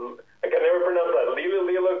little. I can never pronounce that.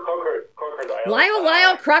 Little crocodile.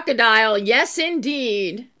 Lyle Crocodile, yes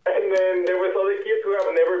indeed. And then there was other kids who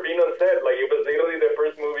have never been on set. Like, it was literally the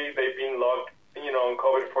first movie they've been locked, on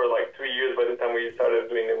COVID for like 2 years by the time we started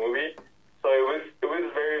doing the movie. So it was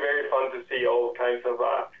very, very fun to see all kinds of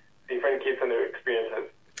different kids and their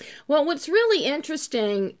experiences. Well, what's really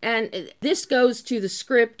interesting, and this goes to the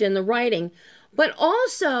script and the writing, but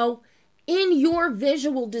also in your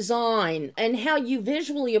visual design and how you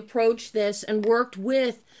visually approach this and worked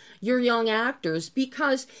with your young actors,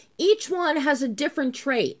 because each one has a different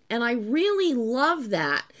trait, and I really love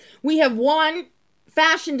that. We have one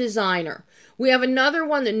fashion designer. We have another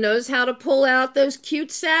one that knows how to pull out those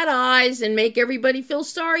cute sad eyes and make everybody feel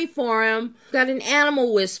sorry for him. You've got an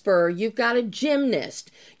animal whisperer. You've got a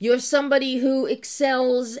gymnast. You have somebody who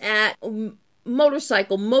excels at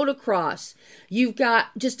motocross. You've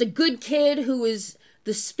got just a good kid who is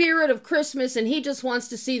the spirit of Christmas, and he just wants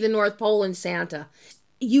to see the North Pole and Santa.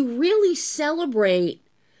 You really celebrate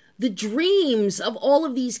the dreams of all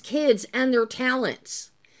of these kids and their talents.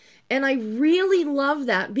 And I really love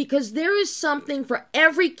that, because there is something for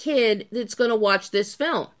every kid that's going to watch this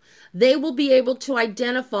film. They will be able to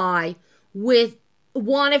identify with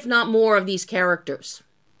one, if not more, of these characters.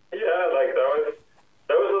 Yeah, like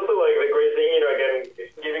that was also like the great thing, again,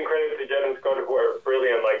 giving credit to Jen and Scott, who are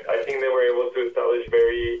brilliant. Like, I think they were able to establish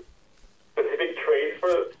very specific traits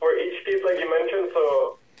for each kid, like you mentioned.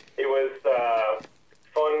 So it was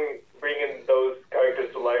fun bringing those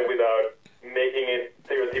characters to life without making it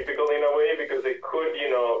stereotypical in a way, because it could,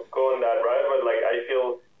 go on that ride. But like, I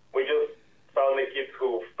feel we just found the kids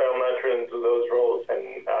who fell natural into those roles,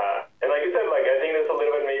 and like you said, like, I think there's a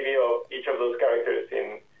little bit maybe of each of those characters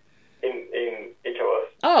in each of us.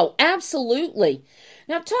 Oh, absolutely.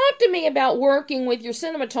 Now, talk to me about working with your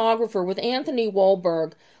cinematographer, with Anthony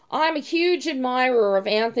Wahlberg. I'm a huge admirer of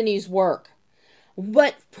Anthony's work,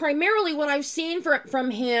 but primarily what I've seen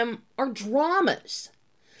from him are dramas.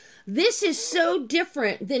 This is so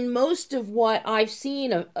different than most of what I've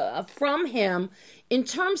seen from him in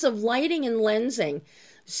terms of lighting and lensing.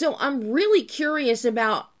 So I'm really curious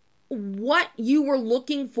about what you were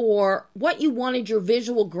looking for, what you wanted your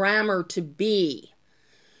visual grammar to be,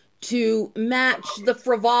 to match the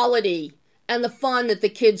frivolity and the fun that the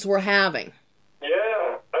kids were having.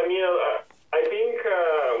 Yeah, I mean, I think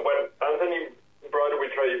what Anthony brought,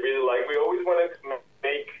 which I really like, we always wanted to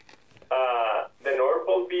make the North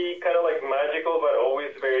Pole be kind of like magical, but always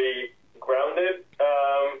very grounded.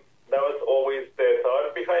 That was always the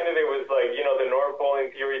thought behind it. It was like, the North Pole, in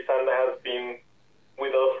theory, Santa has been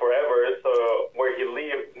with us forever, so where he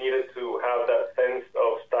lived needed to have that sense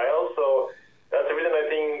of style. So that's the reason I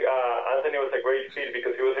think Anthony was a great fit,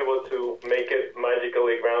 because he was able to make it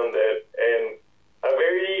magically grounded. And a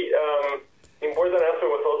very important aspect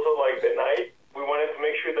was also like the night. We wanted to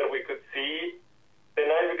make sure that we could see the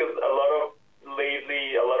night, because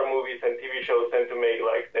lately a lot of movies and TV shows tend to make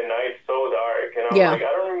like the night so dark, and I'm like,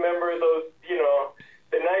 I don't remember those,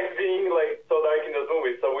 the nights being like so dark in those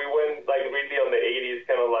movies. So we went like really on the 80s,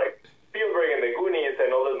 kind of like Spielberg and the Goonies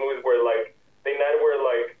and all those movies where like the night were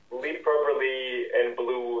like lit properly and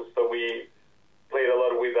blue. So we played a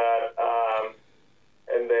lot with that,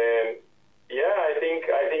 and then I think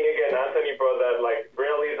again Anthony brought that like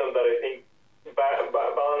realism that I think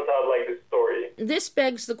balance out like the story. This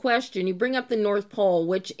begs the question. You bring up the North Pole,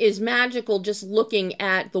 which is magical just looking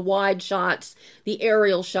at the wide shots, the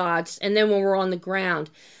aerial shots, and then when we're on the ground.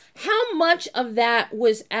 How much of that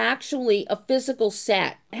was actually a physical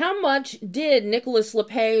set? How much did Nicolas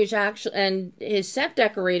LePage actually and his set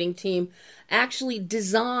decorating team actually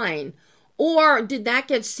design? Or did that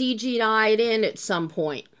get CGI'd in at some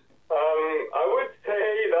point? I would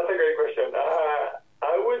say that's a great question.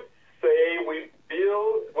 I would say we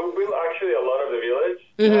built actually a lot of the village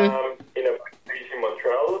in a place in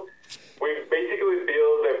Montreal. We basically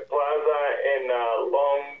built the plaza and a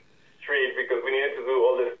long street, because we needed to do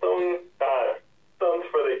all the stunts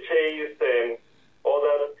for the chase and all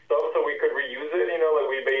that stuff, so we could reuse it. Like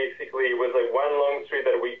we basically, it was like one long street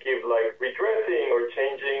that we keep like redressing or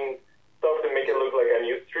changing stuff to make it look like a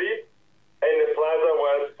new street. And the plaza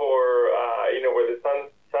was for where the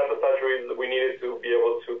Santa statue is. We needed to be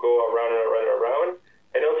able to go around and around and around.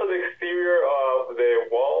 And also the exterior of the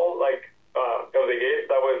wall, like of the gate,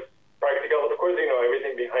 that was practical. Of course,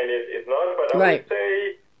 everything behind it is not, but I would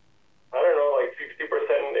say, I don't know, like 50%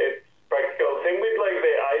 it's practical. Same with like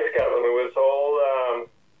the ice chasm. It was all,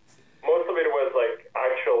 most of it was like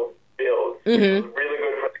actual build. It was really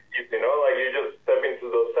good for the kids, like you just step into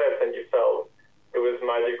those sets and you felt it was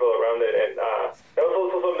magical around it. And that was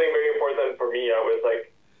also something very important for me. I was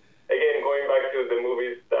again, going back to the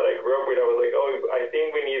movies that I grew up with, I was like, oh, I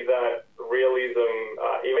think we need that realism,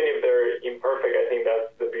 even if they're imperfect. I think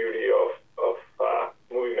that's the beauty of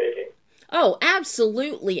movie making. Oh,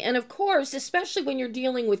 absolutely. And of course, especially when you're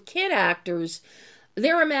dealing with kid actors,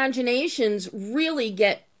 their imaginations really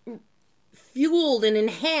get fueled and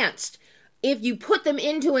enhanced if you put them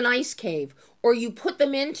into an ice cave or you put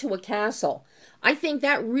them into a castle. I think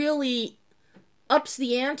that really ups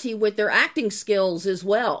the ante with their acting skills as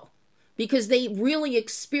well, because they really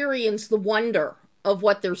experience the wonder of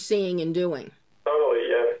what they're seeing and doing. Totally,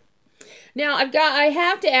 yes. Now, I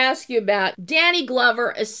have to ask you about Danny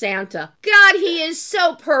Glover as Santa. God, he is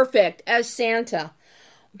so perfect as Santa.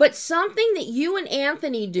 But something that you and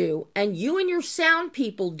Anthony do, and you and your sound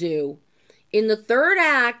people do, in the third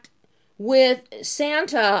act with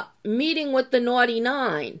Santa meeting with the Naughty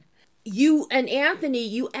Nine, you and Anthony,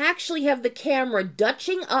 you actually have the camera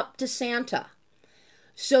dutching up to Santa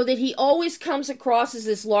so that he always comes across as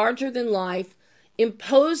this larger-than-life,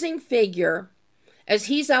 imposing figure as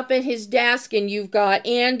he's up at his desk and you've got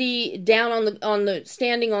Andy down on the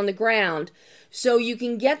standing on the ground, so you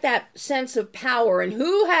can get that sense of power and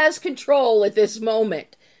who has control at this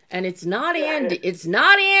moment. And it's not Andy. It's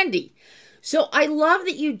not Andy. So I love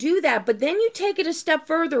that you do that, but then you take it a step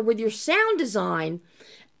further with your sound design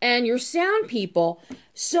and your sound people,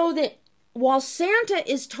 so that while Santa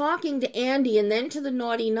is talking to Andy and then to the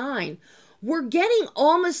Naughty Nine, we're getting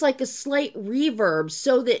almost like a slight reverb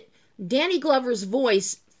so that Danny Glover's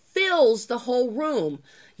voice fills the whole room.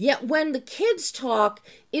 Yet when the kids talk,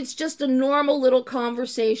 it's just a normal little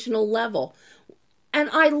conversational level. And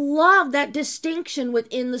I love that distinction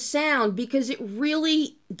within the sound because it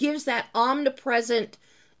really gives that omnipresent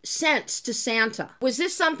sense to Santa. Was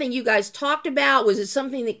this something you guys talked about? Was it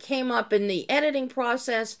something that came up in the editing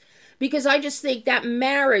process? Because I just think that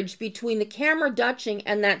marriage between the camera dutching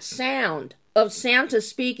and that sound of Santa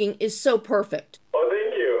speaking is so perfect. Oh,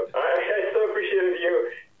 thank you. I so appreciated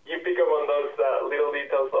you pick up on those little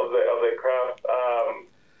details of the craft.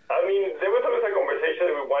 I mean, there was always a conversation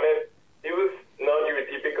that we wanted. It was not your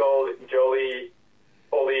typical jolly,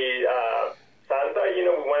 holy Santa. You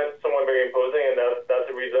know, we wanted someone very imposing, and that's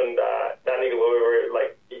the reason Danny Glover,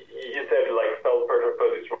 like you said, like felt perfect for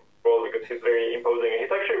this role because he's very imposing. And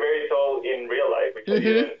he's actually very tall in real life, which I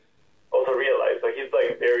didn't also realize. So he's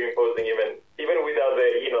like very imposing, even without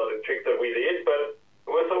the tricks that we did. But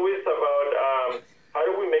it was always about how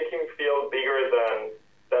do we make him feel bigger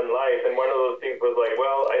than life. And one of those things was like,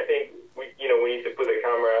 well, I think we need to put the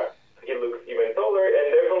camera so he looks even taller. And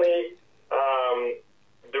definitely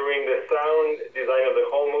during the sound design of the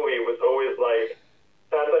whole movie, it was always like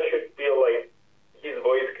Santa should feel like his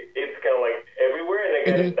voice, it's kind of like everywhere. And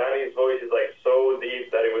again, Danny's voice is like so deep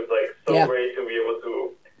that it was like so great to be able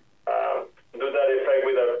to do that effect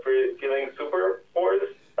with that feeling super force.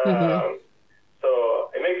 So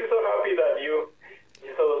it makes me so happy that you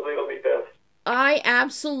saw those little details. I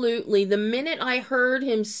absolutely, the minute I heard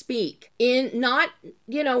him speak,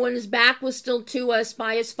 when his back was still to us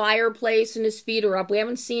by his fireplace and his feet are up, we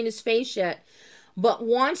haven't seen his face yet, but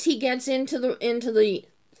once he gets into the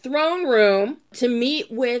throne room to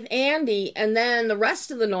meet with Andy and then the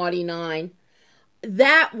rest of the Naughty Nine,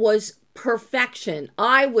 that was perfection.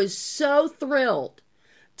 I was so thrilled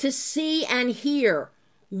to see and hear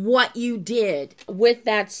what you did with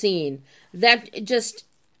that scene. That just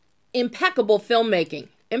impeccable filmmaking.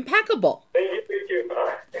 Impeccable. Thank you.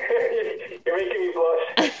 You're making me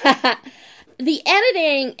blush. The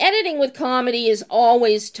editing with comedy is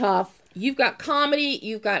always tough. You've got comedy,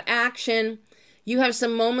 you've got action, you have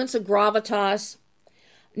some moments of gravitas.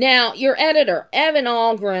 Now, your editor, Evan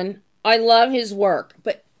Algren, I love his work,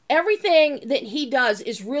 but everything that he does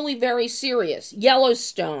is really very serious.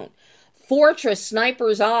 Yellowstone, Fortress,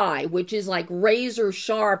 Sniper's Eye, which is like razor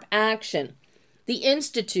sharp action. The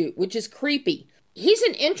Institute, which is creepy. He's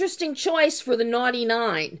an interesting choice for the Naughty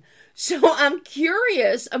Nine. So I'm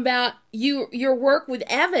curious about your work with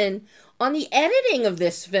Evan on the editing of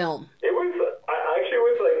this film. It was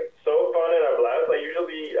like so fun and a blast. I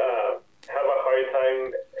usually have a hard time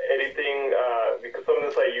editing because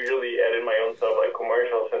sometimes I usually edit my own stuff, like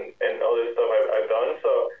commercials and other stuff I've done.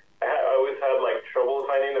 So I always had like trouble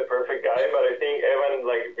finding the perfect guy. But I think Evan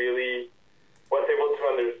like really was able to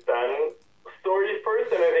understand stories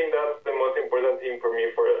first, and I think that's the most important thing for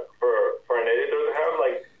me for an editor to have.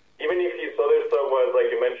 Like, even if his other stuff was,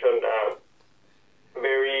 like you mentioned,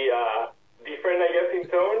 very different, I guess, in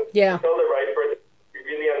tone. Yeah. To tell the right person, he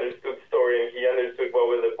really understood story, and he understood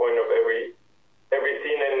what was the point of every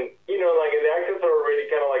scene. And like the actors are already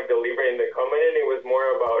kind of like delivering the comedy, and it was more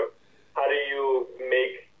about how do you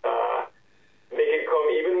make it come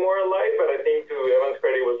even more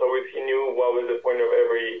was always, he knew what was the point of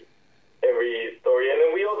every story. And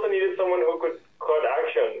then we also needed someone who could cut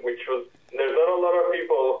action, which was, there's not a lot of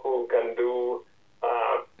people who can do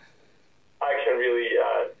action really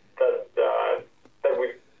that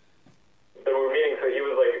we're meeting. So he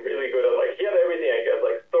was like really good at, like, he had everything, I guess,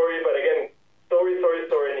 like story, but again,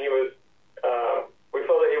 story, and he was, we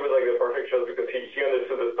felt that he was like the perfect choice because he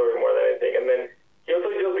understood the story more than anything. And then he also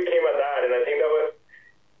just became a dad, and I think that was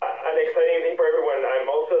an exciting thing for everyone. I'm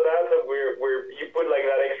also a dad, so you put like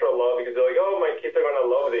that extra love because they're like, oh, my kids are gonna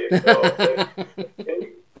love this. So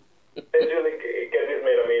it's really get this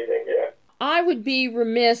made amazing, yeah. I would be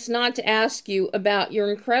remiss not to ask you about your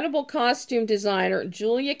incredible costume designer,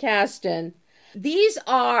 Julia Caston. These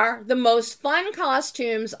are the most fun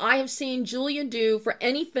costumes I have seen Julia do for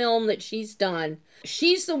any film that she's done.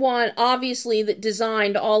 She's the one, obviously, that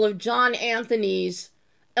designed all of John Anthony's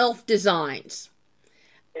elf designs.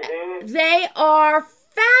 Mm-hmm. They are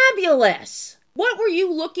fabulous. What were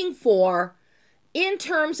you looking for in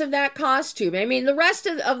terms of that costume? I mean, the rest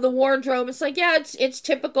of the wardrobe, it's like, yeah, it's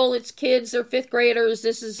typical. It's kids, they're fifth graders.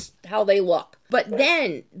 This is how they look. But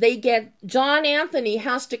then they get, John Anthony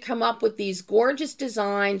has to come up with these gorgeous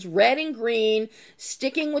designs, red and green,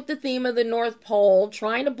 sticking with the theme of the North Pole,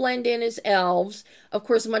 trying to blend in as elves. Of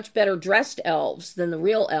course, much better dressed elves than the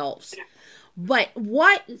real elves. But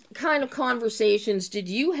what kind of conversations did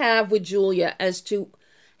you have with Julia as to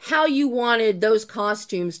how you wanted those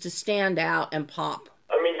costumes to stand out and pop?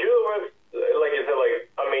 I mean, Julia was, like you said, like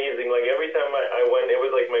amazing. Like every time I went, it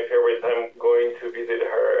was like my favorite time going to visit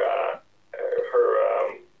her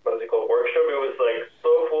what's it called, workshop. It was like so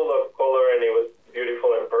full of color, and it was beautiful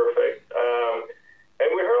and perfect. And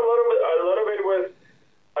we heard a lot of it was,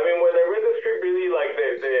 I mean, when I read the script, really like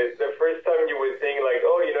the first time you would think like,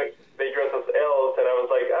 oh, you know, they dress as elves, and I was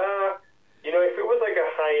like, you know, if it was like a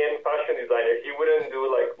high-end fashion designer, he wouldn't do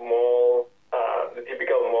like the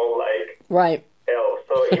typical mall-like right elves.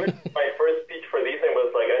 So even my first pitch for this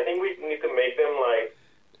was like, I think we need to make them like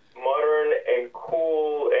modern and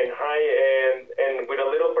cool and high-end and with a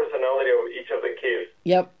little personality of each of the kids.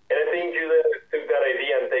 Yep. And I think Julia took that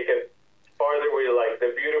idea and take it farther with like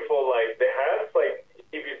the beautiful, like the hats, like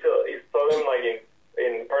if you saw them like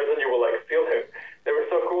in person, you will like feel them. They were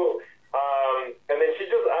so cool. And then she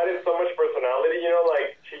just added so much personality, you know,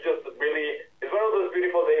 like she just really, it's one of those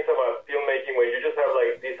beautiful things about filmmaking where you just have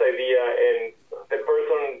like this idea and the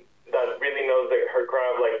person that really knows her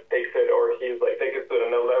craft like takes it, or he's like takes it to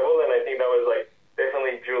another level. And I think that was like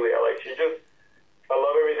definitely Julia. Like she just, I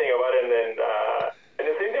love everything about it. And then, and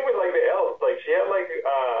the same thing with like the elves. Like she had like,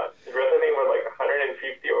 dress I think for like 150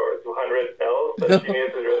 or 200 elves that she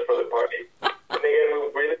needed to dress for the party. And again,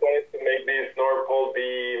 we really wanted to make this North Pole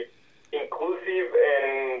be inclusive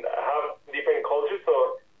and have different cultures,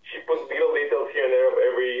 so she put little details here and there of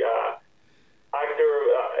every actor,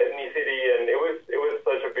 ethnicity, and it was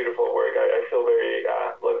such a beautiful work. I feel very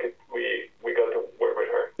lucky we got to work with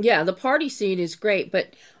her. Yeah, the party scene is great,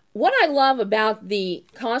 but what I love about the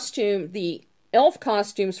costume, the elf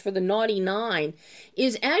costumes for the Naughty Nine,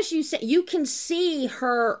 is as you say, you can see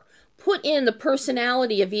her put in the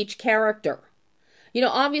personality of each character. You know,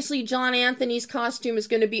 obviously John Anthony's costume is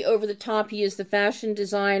going to be over the top. He is the fashion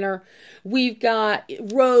designer. We've got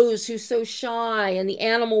Rose, who's so shy, and the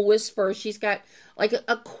animal whisperer. She's got like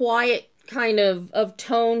a quiet kind of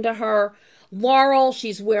tone to her. Laurel,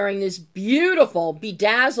 she's wearing this beautiful,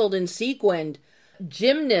 bedazzled and sequined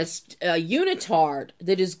gymnast unitard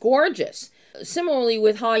that is gorgeous. Similarly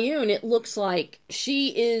with Hayun, it looks like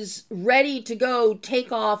she is ready to go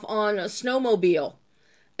take off on a snowmobile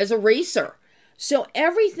as a racer. So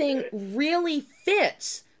everything really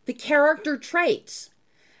fits the character traits.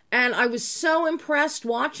 And I was so impressed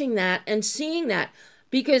watching that and seeing that,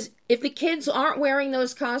 because if the kids aren't wearing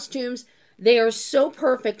those costumes, they are so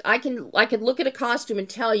perfect. I could look at a costume and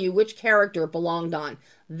tell you which character it belonged on.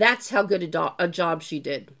 That's how good a job she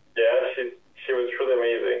did. Yeah, she was truly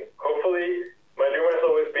amazing. Hopefully, my dream has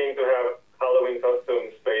always been to have Halloween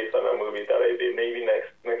costumes based on a movie that I did, maybe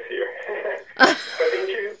next year. I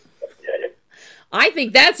think yeah. I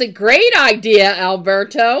think that's a great idea,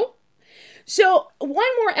 Alberto. So, one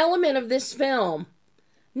more element of this film.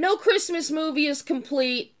 No Christmas movie is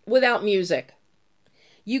complete without music.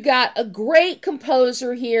 You got a great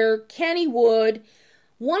composer here, Kenny Wood.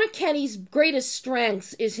 One of Kenny's greatest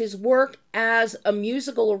strengths is his work as a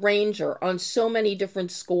musical arranger on so many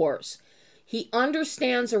different scores. He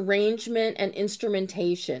understands arrangement and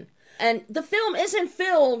instrumentation. And the film isn't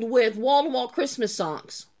filled with wall-to-wall Christmas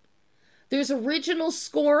songs. there's original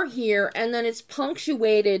score here, and then it's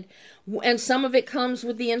punctuated, and some of it comes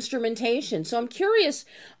with the instrumentation. So I'm curious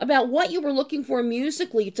about what you were looking for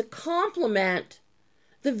musically to complement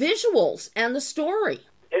the visuals and the story.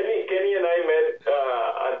 Kenny and I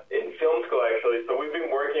met in film school, actually. So we've been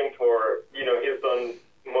working for, he's done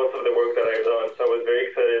most of the work that I've done. So I was very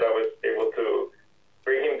excited I was able to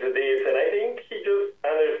bring him to this. And I think he just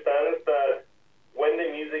understands that when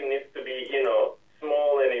the music needs to be,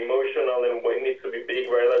 small and emotional, and when it needs to be big,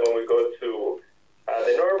 right? Like when we go to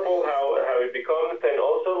the North Pole, how it becomes, and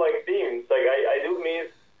also like themes. Like I do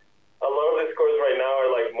miss a lot of the scores right now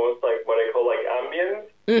are like most like what I call like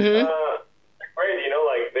ambient. Mm-hmm. Right,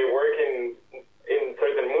 like they work in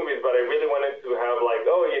certain movies, but I really wanted to have like,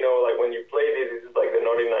 like when you play this is like the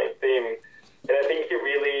Naughty Nine theme. And I think he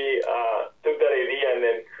really took that idea and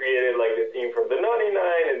then created like the theme from the Naughty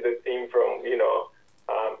Nine and the theme from,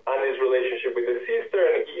 Annie's relationship with the sister,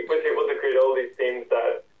 and he was able to create all these themes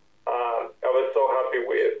that I was so happy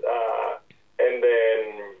with. And then,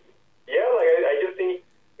 I just think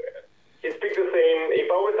he speaks the same. If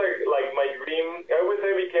I was like my dream, I would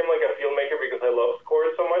say I became like a filmmaker because I love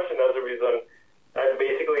scores so much, and that's the reason I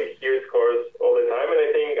basically hear scores all the time. And I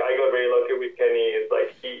think I got very lucky with Kenny. It's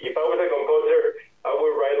like if I was a composer, I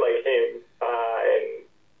would write like him, and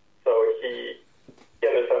so he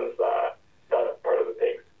understands that part of the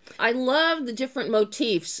thing. I love the different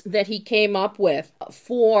motifs that he came up with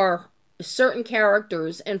for certain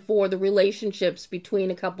characters and for the relationships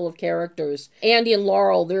between a couple of characters. Andy and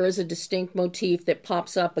Laurel, there is a distinct motif that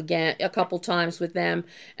pops up again a couple times with them.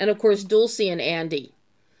 And of course, Dulcie and Andy.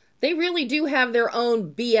 They really do have their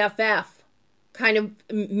own BFF kind of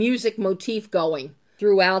music motif going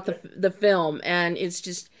throughout the film. And it's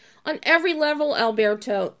just, on every level,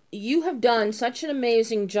 Alberto, you have done such an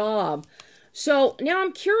amazing job. So now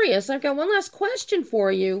I'm curious, I've got one last question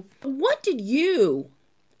for you. What did you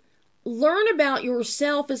learn about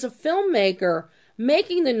yourself as a filmmaker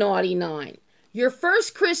making the Naughty Nine? Your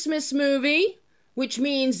first Christmas movie, which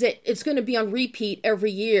means that it's going to be on repeat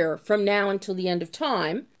every year from now until the end of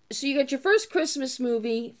time. So you got your first Christmas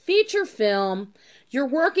movie, feature film, you're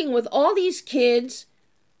working with all these kids,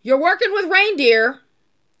 you're working with reindeer.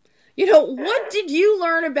 What did you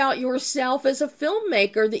learn about yourself as a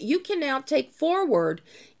filmmaker that you can now take forward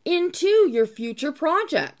into your future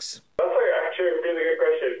projects? That's actually a really good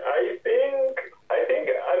question. I came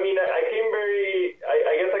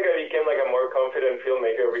I guess I became like a more confident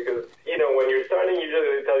filmmaker because, when you're starting,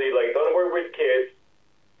 usually they tell you like, don't work with kids,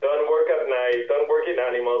 don't work at night, don't work in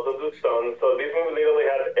animals, don't do stunts. So this movie literally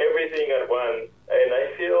had everything at once. And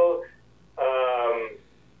I feel,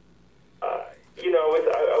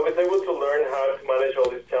 I was able to learn how to manage all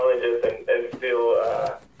these challenges and still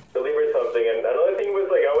deliver something. And another thing was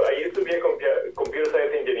like, I used to be a computer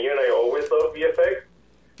science engineer, and I always loved VFX.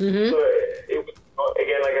 Mm-hmm. So it was,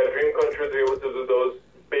 again, like a dream come true to be able to do those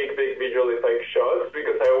big visual effect shots,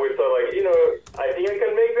 because I always thought like, I think I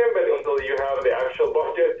can make them, but until you have the actual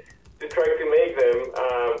budget to try to make them.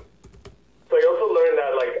 So I also learned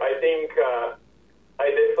that, like, I think I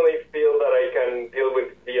definitely feel that I can deal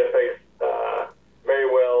with VFX very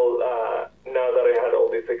well now that I had all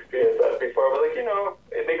this experience. That before I was like,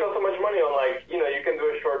 they cost so much money on like, you can do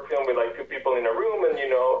a short film with like 2 people in a room, and you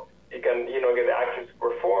can get the actors to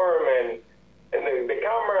perform and the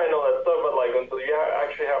camera and all that stuff. But like until you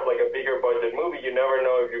actually have like a bigger budget movie, you never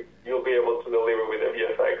know if you'll be able to deliver with the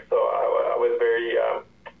VFX. So I was very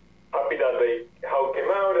happy that how it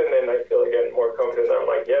came out, and then I feel again more confident. I'm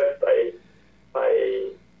like, yes, I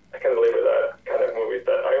can deliver that kind of movies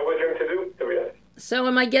that I always dreamed to do, to be honest. So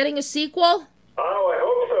am I getting a sequel? Oh, I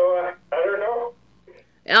hope so. I don't know.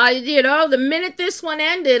 The minute this one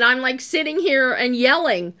ended, I'm like sitting here and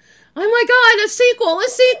yelling, oh my God, a sequel!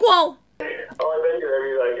 Oh, thank you.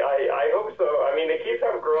 I hope so. I mean, the kids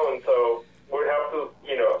have grown, so we'll have to,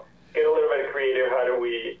 get a little bit creative. How do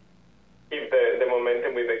we keep the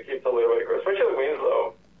momentum with the kids a little bit, especially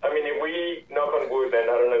Winslow? I mean, if we knock on wood, then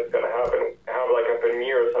I don't know if it's going to happen, have like a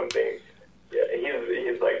premiere or something. Yeah,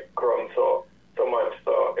 he's like grown so much,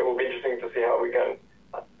 so it will be interesting to see how we can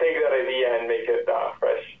take that idea and make it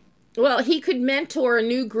fresh. Well, he could mentor a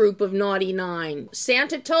new group of Naughty Nine.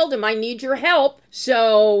 Santa told him, I need your help,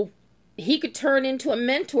 so he could turn into a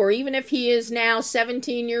mentor, even if he is now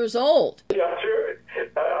 17 years old. Yeah, sure.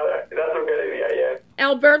 That's a good idea, yeah.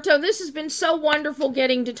 Alberto, this has been so wonderful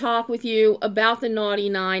getting to talk with you about the Naughty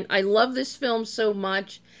Nine. I love this film so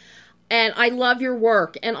much, and I love your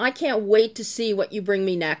work, and I can't wait to see what you bring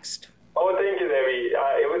me next. Oh, thank you, Debbie.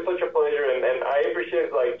 It was such a pleasure, and I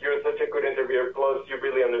appreciate, like, you're such a good interviewer, plus you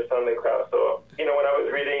really understand the craft. So, when I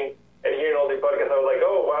was reading and hearing all the podcasts, I was like,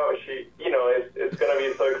 oh, wow, she,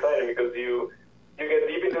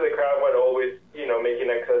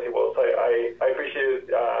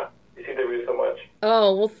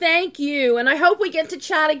 Oh, well, thank you. And I hope we get to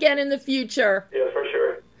chat again in the future. Yes, for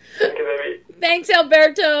sure. Thank you, Debbie. Thanks,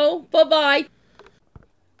 Alberto. Bye-bye.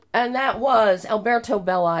 And that was Alberto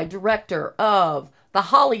Belli, director of the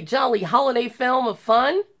holly jolly holiday film of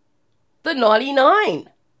fun, The Naughty Nine.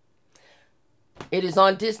 It is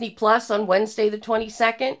on Disney Plus on Wednesday the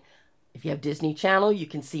 22nd. If you have Disney Channel, you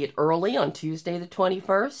can see it early on Tuesday the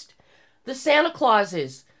 21st. The Santa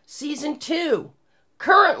Clauses, Season 2,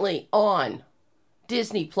 currently on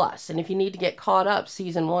Disney Plus. And if you need to get caught up,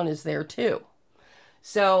 Season 1 is there too.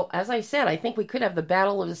 So, as I said, I think we could have the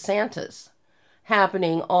Battle of the Santas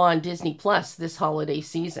happening on Disney Plus this holiday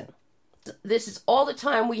season. This is all the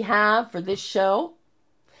time we have for this show.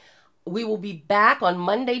 We will be back on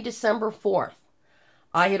Monday, December 4th.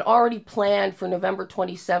 I had already planned for November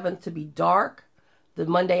 27th to be dark, the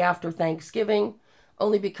Monday after Thanksgiving,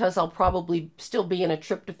 only because I'll probably still be in a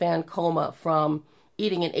tryptophan coma from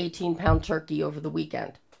eating an 18-pound turkey over the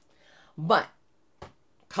weekend. But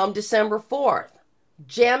come December 4th,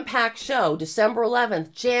 jam-packed show. December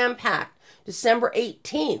 11th, jam-packed. December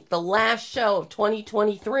 18th, the last show of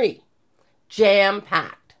 2023,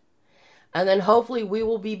 jam-packed. And then hopefully we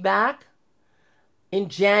will be back in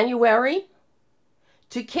January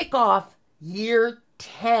to kick off year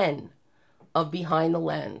 10 of Behind the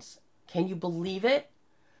Lens. Can you believe it?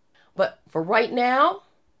 But for right now,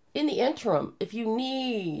 in the interim, if you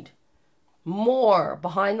need more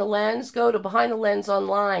Behind the Lens, go to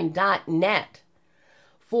behindthelensonline.net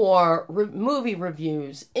for movie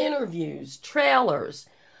reviews, interviews, trailers.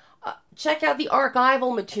 Check out the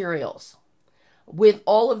archival materials with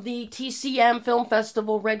all of the TCM Film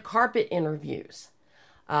Festival red carpet interviews.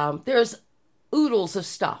 There's oodles of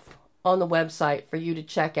stuff on the website for you to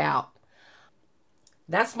check out.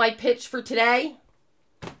 That's my pitch for today.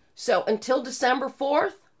 So until December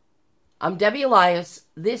 4th, I'm Debbie Elias.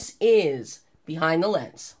 This is Behind the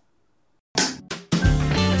Lens.